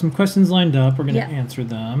 so I have some questions lined up. We're going to Yeah. answer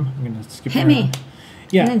them. I'm going to skip Hit around. me.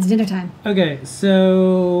 Yeah. And then it's dinner time. Okay,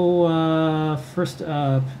 so first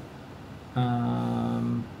up,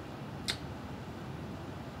 how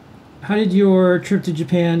did your trip to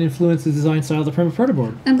Japan influence the design style of the Perma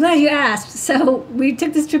board? I'm glad you asked. So we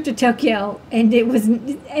took this trip to Tokyo, and it was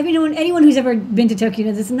anyone who's ever been to Tokyo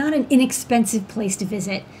knows it's not an inexpensive place to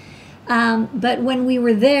visit. But when we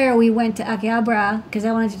were there, we went to Akihabara because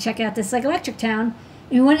I wanted to check out this like electric town.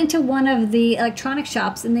 And we went into one of the electronic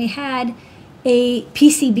shops, and they had a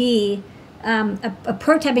PCB, a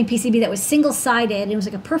prototyping PCB that was single-sided. It was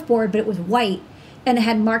like a perf board, but it was white, and it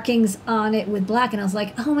had markings on it with black. And I was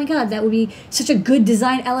like, oh my god, that would be such a good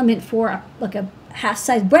design element for like a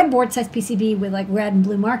half-size breadboard-size PCB with like red and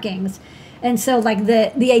blue markings. And so like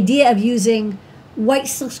the idea of using white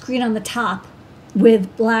silkscreen on the top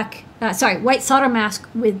with black, white solder mask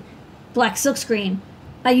with black silkscreen,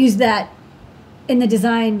 I used that in the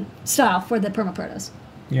design style for the Permaprotos.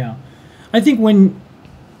 Yeah. I think when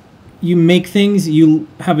you make things, you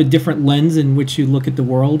have a different lens in which you look at the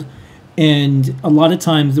world. And a lot of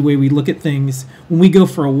times the way we look at things, when we go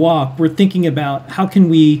for a walk, we're thinking about how can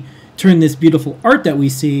we turn this beautiful art that we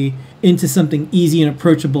see into something easy and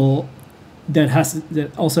approachable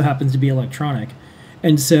that also happens to be electronic.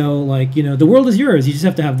 And so, like, the world is yours. You just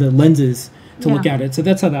have to have the lenses to look Yeah. at it. So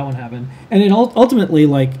that's how that one happened. And it ultimately,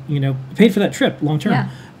 like, paid for that trip long term. Yeah.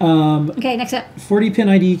 Okay, next up. 40-pin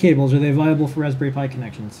IDE cables, are they viable for Raspberry Pi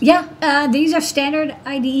connections? Yeah, these are standard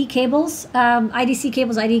IDE cables. IDC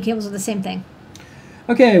cables, IDE cables are the same thing.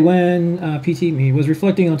 Okay, when PT me was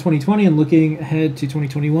reflecting on 2020 and looking ahead to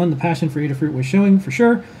 2021, the passion for Adafruit was showing for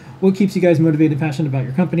sure. What keeps you guys motivated and passionate about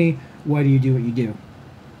your company? Why do you do what you do?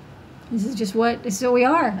 This is what we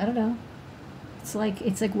are. I don't know. It's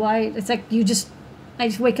like why I just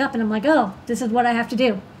wake up and I'm like, oh, this is what I have to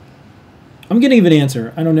do. I'm going to give an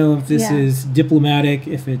answer. I don't know if this Yeah. is diplomatic,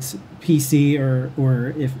 if it's PC,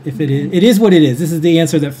 or if it is. It is what it is. This is the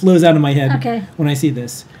answer that flows out of my head Okay. when I see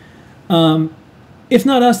this. If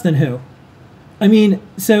not us, then who? I mean,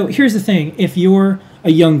 so here's the thing. If you're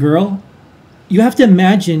a young girl, you have to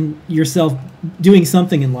imagine yourself doing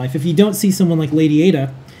something in life. If you don't see someone like Lady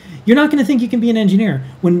Ada, you're not going to think you can be an engineer.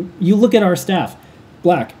 When you look at our staff,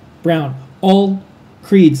 black, brown, all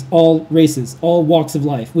creeds, all races, all walks of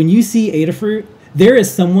life. When you see Adafruit, there is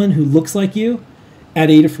someone who looks like you at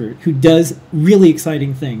Adafruit who does really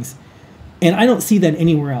exciting things. And I don't see that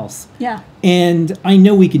anywhere else. Yeah. And I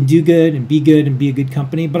know we can do good and be a good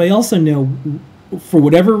company, but I also know for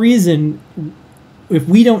whatever reason, if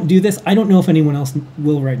we don't do this, I don't know if anyone else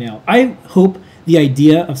will right now. I hope the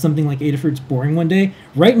idea of something like Adafruit's boring one day.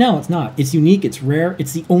 Right now, it's not. It's unique. It's rare.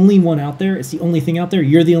 It's the only one out there. It's the only thing out there.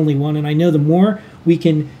 You're the only one. And I know the more we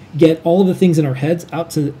can get all of the things in our heads out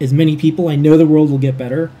to as many people, I know the world will get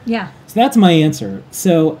better. Yeah. So that's my answer.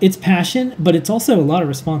 So it's passion, but it's also a lot of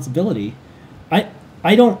responsibility.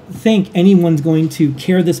 I don't think anyone's going to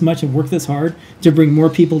care this much and work this hard to bring more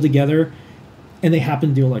people together, and they happen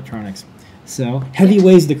to do electronics. So heavy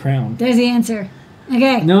weighs the crown. There's the answer.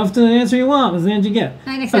 Okay. No, if the answer you want, that's the answer you get. All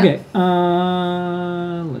right, next Okay,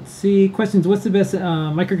 up. let's see. Questions. What's the best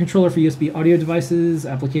microcontroller for USB audio devices?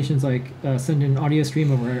 Applications like send an audio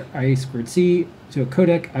stream over I2C to a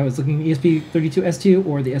codec. I was looking at ESP32S2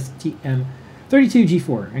 or the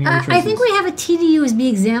STM32G4. Any other I think choices? we have a TD-USB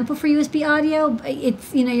example for USB audio.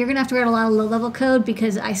 It's you're gonna have to write a lot of low-level code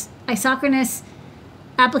because isochronous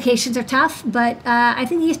applications are tough. But I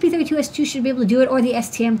think the ESP32S2 should be able to do it, or the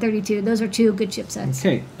STM32. Those are two good chipsets.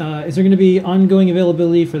 Okay. Is there going to be ongoing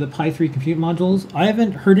availability for the Pi 3 compute modules? I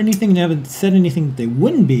haven't heard anything and haven't said anything that they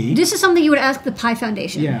wouldn't be. This is something you would ask the Pi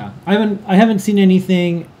Foundation. Yeah, I haven't seen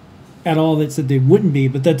anything at all that said they wouldn't be,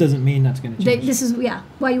 but that doesn't mean that's going to change. This is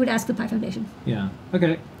why you would ask the Pi Foundation. Yeah.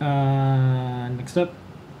 Okay. Next up.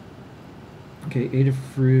 Okay,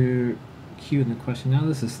 Adafruit Q in the question. Now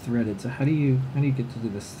this is threaded. So how do you get to do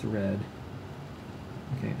this thread?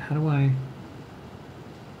 Okay. How do I?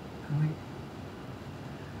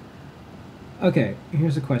 Okay.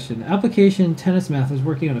 Here's a question. Application Tennis Math is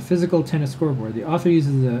working on a physical tennis scoreboard. The author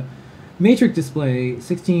uses a matrix display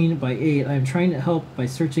 16 by 8. I am trying to help by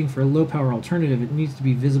searching for a low power alternative. It needs to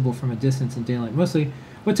be visible from a distance in daylight. Mostly,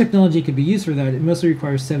 what technology could be used for that? It mostly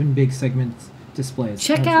requires 7 big segment displays.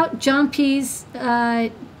 Check out John P's.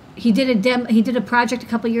 He did a project a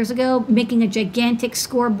couple years ago, making a gigantic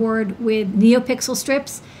scoreboard with NeoPixel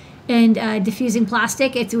strips and diffusing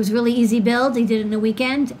plastic. It was really easy build. He did it in a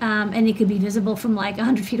weekend, and it could be visible from like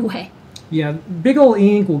 100 feet away. Yeah, big ol'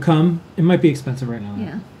 ink will come. It might be expensive right now.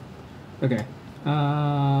 Yeah. Okay.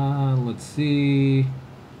 Let's see.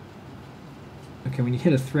 Okay, when you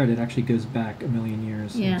hit a thread, it actually goes back a million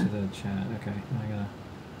years Yeah. into the chat. Okay, now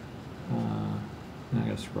I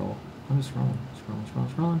gotta scroll. I'm just scrolling.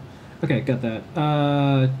 Okay, got that.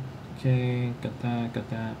 Okay, got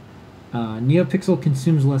that. NeoPixel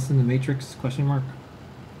consumes less than the Matrix? Question mark.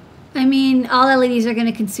 I mean, all LEDs are going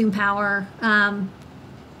to consume power. You're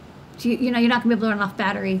not going to be able to run off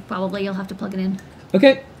battery. Probably, you'll have to plug it in.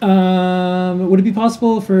 Okay. Would it be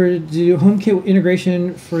possible to do HomeKit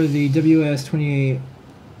integration for the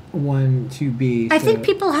WS281-2B? I think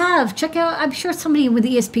people have. Check out. I'm sure somebody with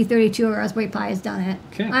the ESP32 or Raspberry Pi has done it.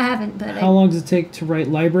 Okay. I haven't, but How long does it take to write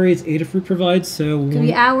libraries? Adafruit provides, so it could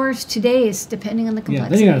be hours to days, depending on the yeah,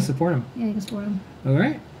 complexity. then you gotta support them. Yeah, you can support them. All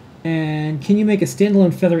right. And can you make a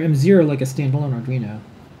standalone Feather M0 like a standalone Arduino?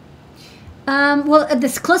 Well, the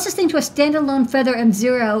closest thing to a standalone Feather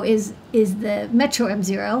M0 is the Metro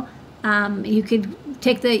M0. You could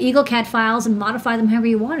take the EagleCAD files and modify them however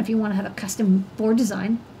you want if you want to have a custom board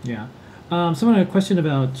design. Yeah. Someone had a question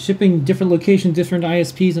about shipping different locations, different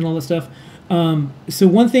ISPs, and all that stuff. So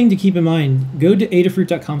one thing to keep in mind, go to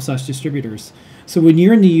adafruit.com/distributors. So when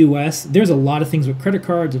you're in the U.S., there's a lot of things with credit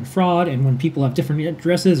cards and fraud, and when people have different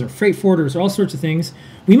addresses or freight forwarders or all sorts of things,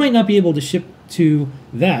 we might not be able to ship to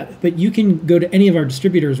that, but you can go to any of our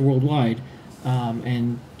distributors worldwide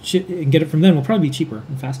and get it from them will probably be cheaper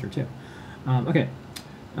and faster too. Okay,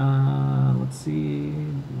 let's see.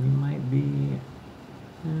 We might be.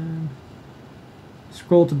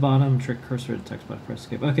 Scroll to bottom, trick cursor to text box, press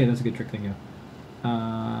escape. Okay, that's a good trick. Thank you.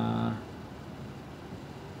 I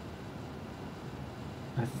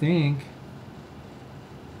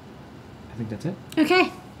think that's it. Okay.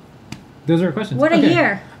 Those are our questions. What a Okay.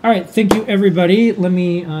 year. All right, thank you everybody. Let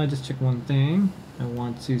me just check one thing. I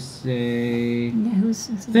want to say Yeah,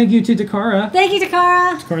 thank you to Takara. Thank you,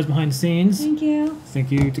 Takara. Takara's behind the scenes. Thank you.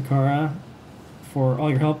 Thank you, Takara, for all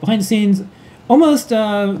your help behind the scenes. Almost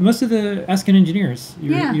most of the Asking Engineers.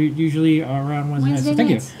 Yeah. You usually are around Wednesday nights. So thank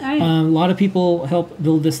nights. you. All right. A lot of people help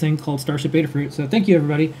build this thing called Starship Betafruit. So thank you,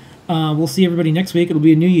 everybody. We'll see everybody next week. It'll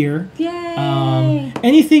be a new year. Yay.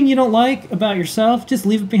 Anything you don't like about yourself, just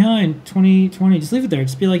leave it behind. 2020, just leave it there.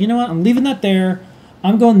 Just be like, you know what? I'm leaving that there.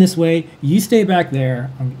 I'm going this way. You stay back there.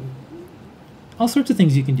 All sorts of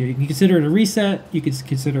things you can do. You can consider it a reset. You could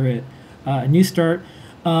consider it a new start.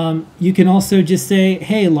 You can also just say,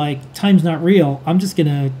 hey, like, time's not real. I'm just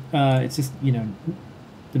gonna. It's just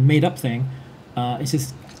the made up thing. It's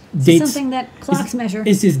just dates. Something that clocks measure.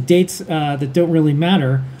 It's just dates that don't really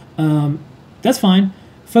matter. That's fine.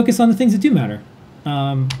 Focus on the things that do matter.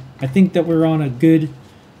 I think that we're on a good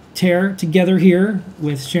tear together here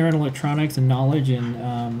with Sharon Electronics and knowledge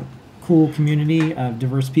and cool community of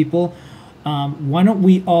diverse people. Why don't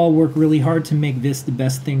we all work really hard to make this the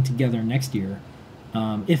best thing together next year?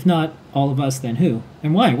 If not all of us, then who?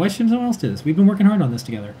 And why? Why shouldn't someone else do this? We've been working hard on this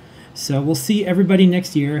together. So we'll see everybody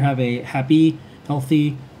next year. Have a happy,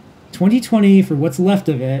 healthy 2020 for what's left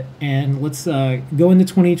of it. And let's go into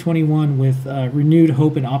 2021 with renewed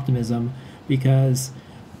hope and optimism, because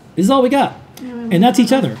this is all we got. And that's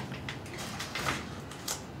each other.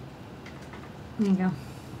 There you go.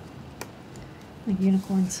 Like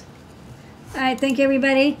unicorns. All right. Thank you,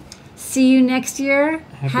 everybody. See you next year.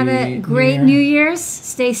 Have a Happy great New New Year. Year's.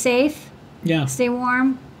 Stay safe. Yeah. Stay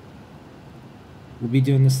warm. We'll be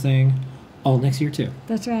doing this thing all next year, too.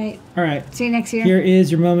 That's right. All right. See you next year. Here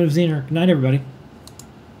is your moment of Zener. Good night, everybody.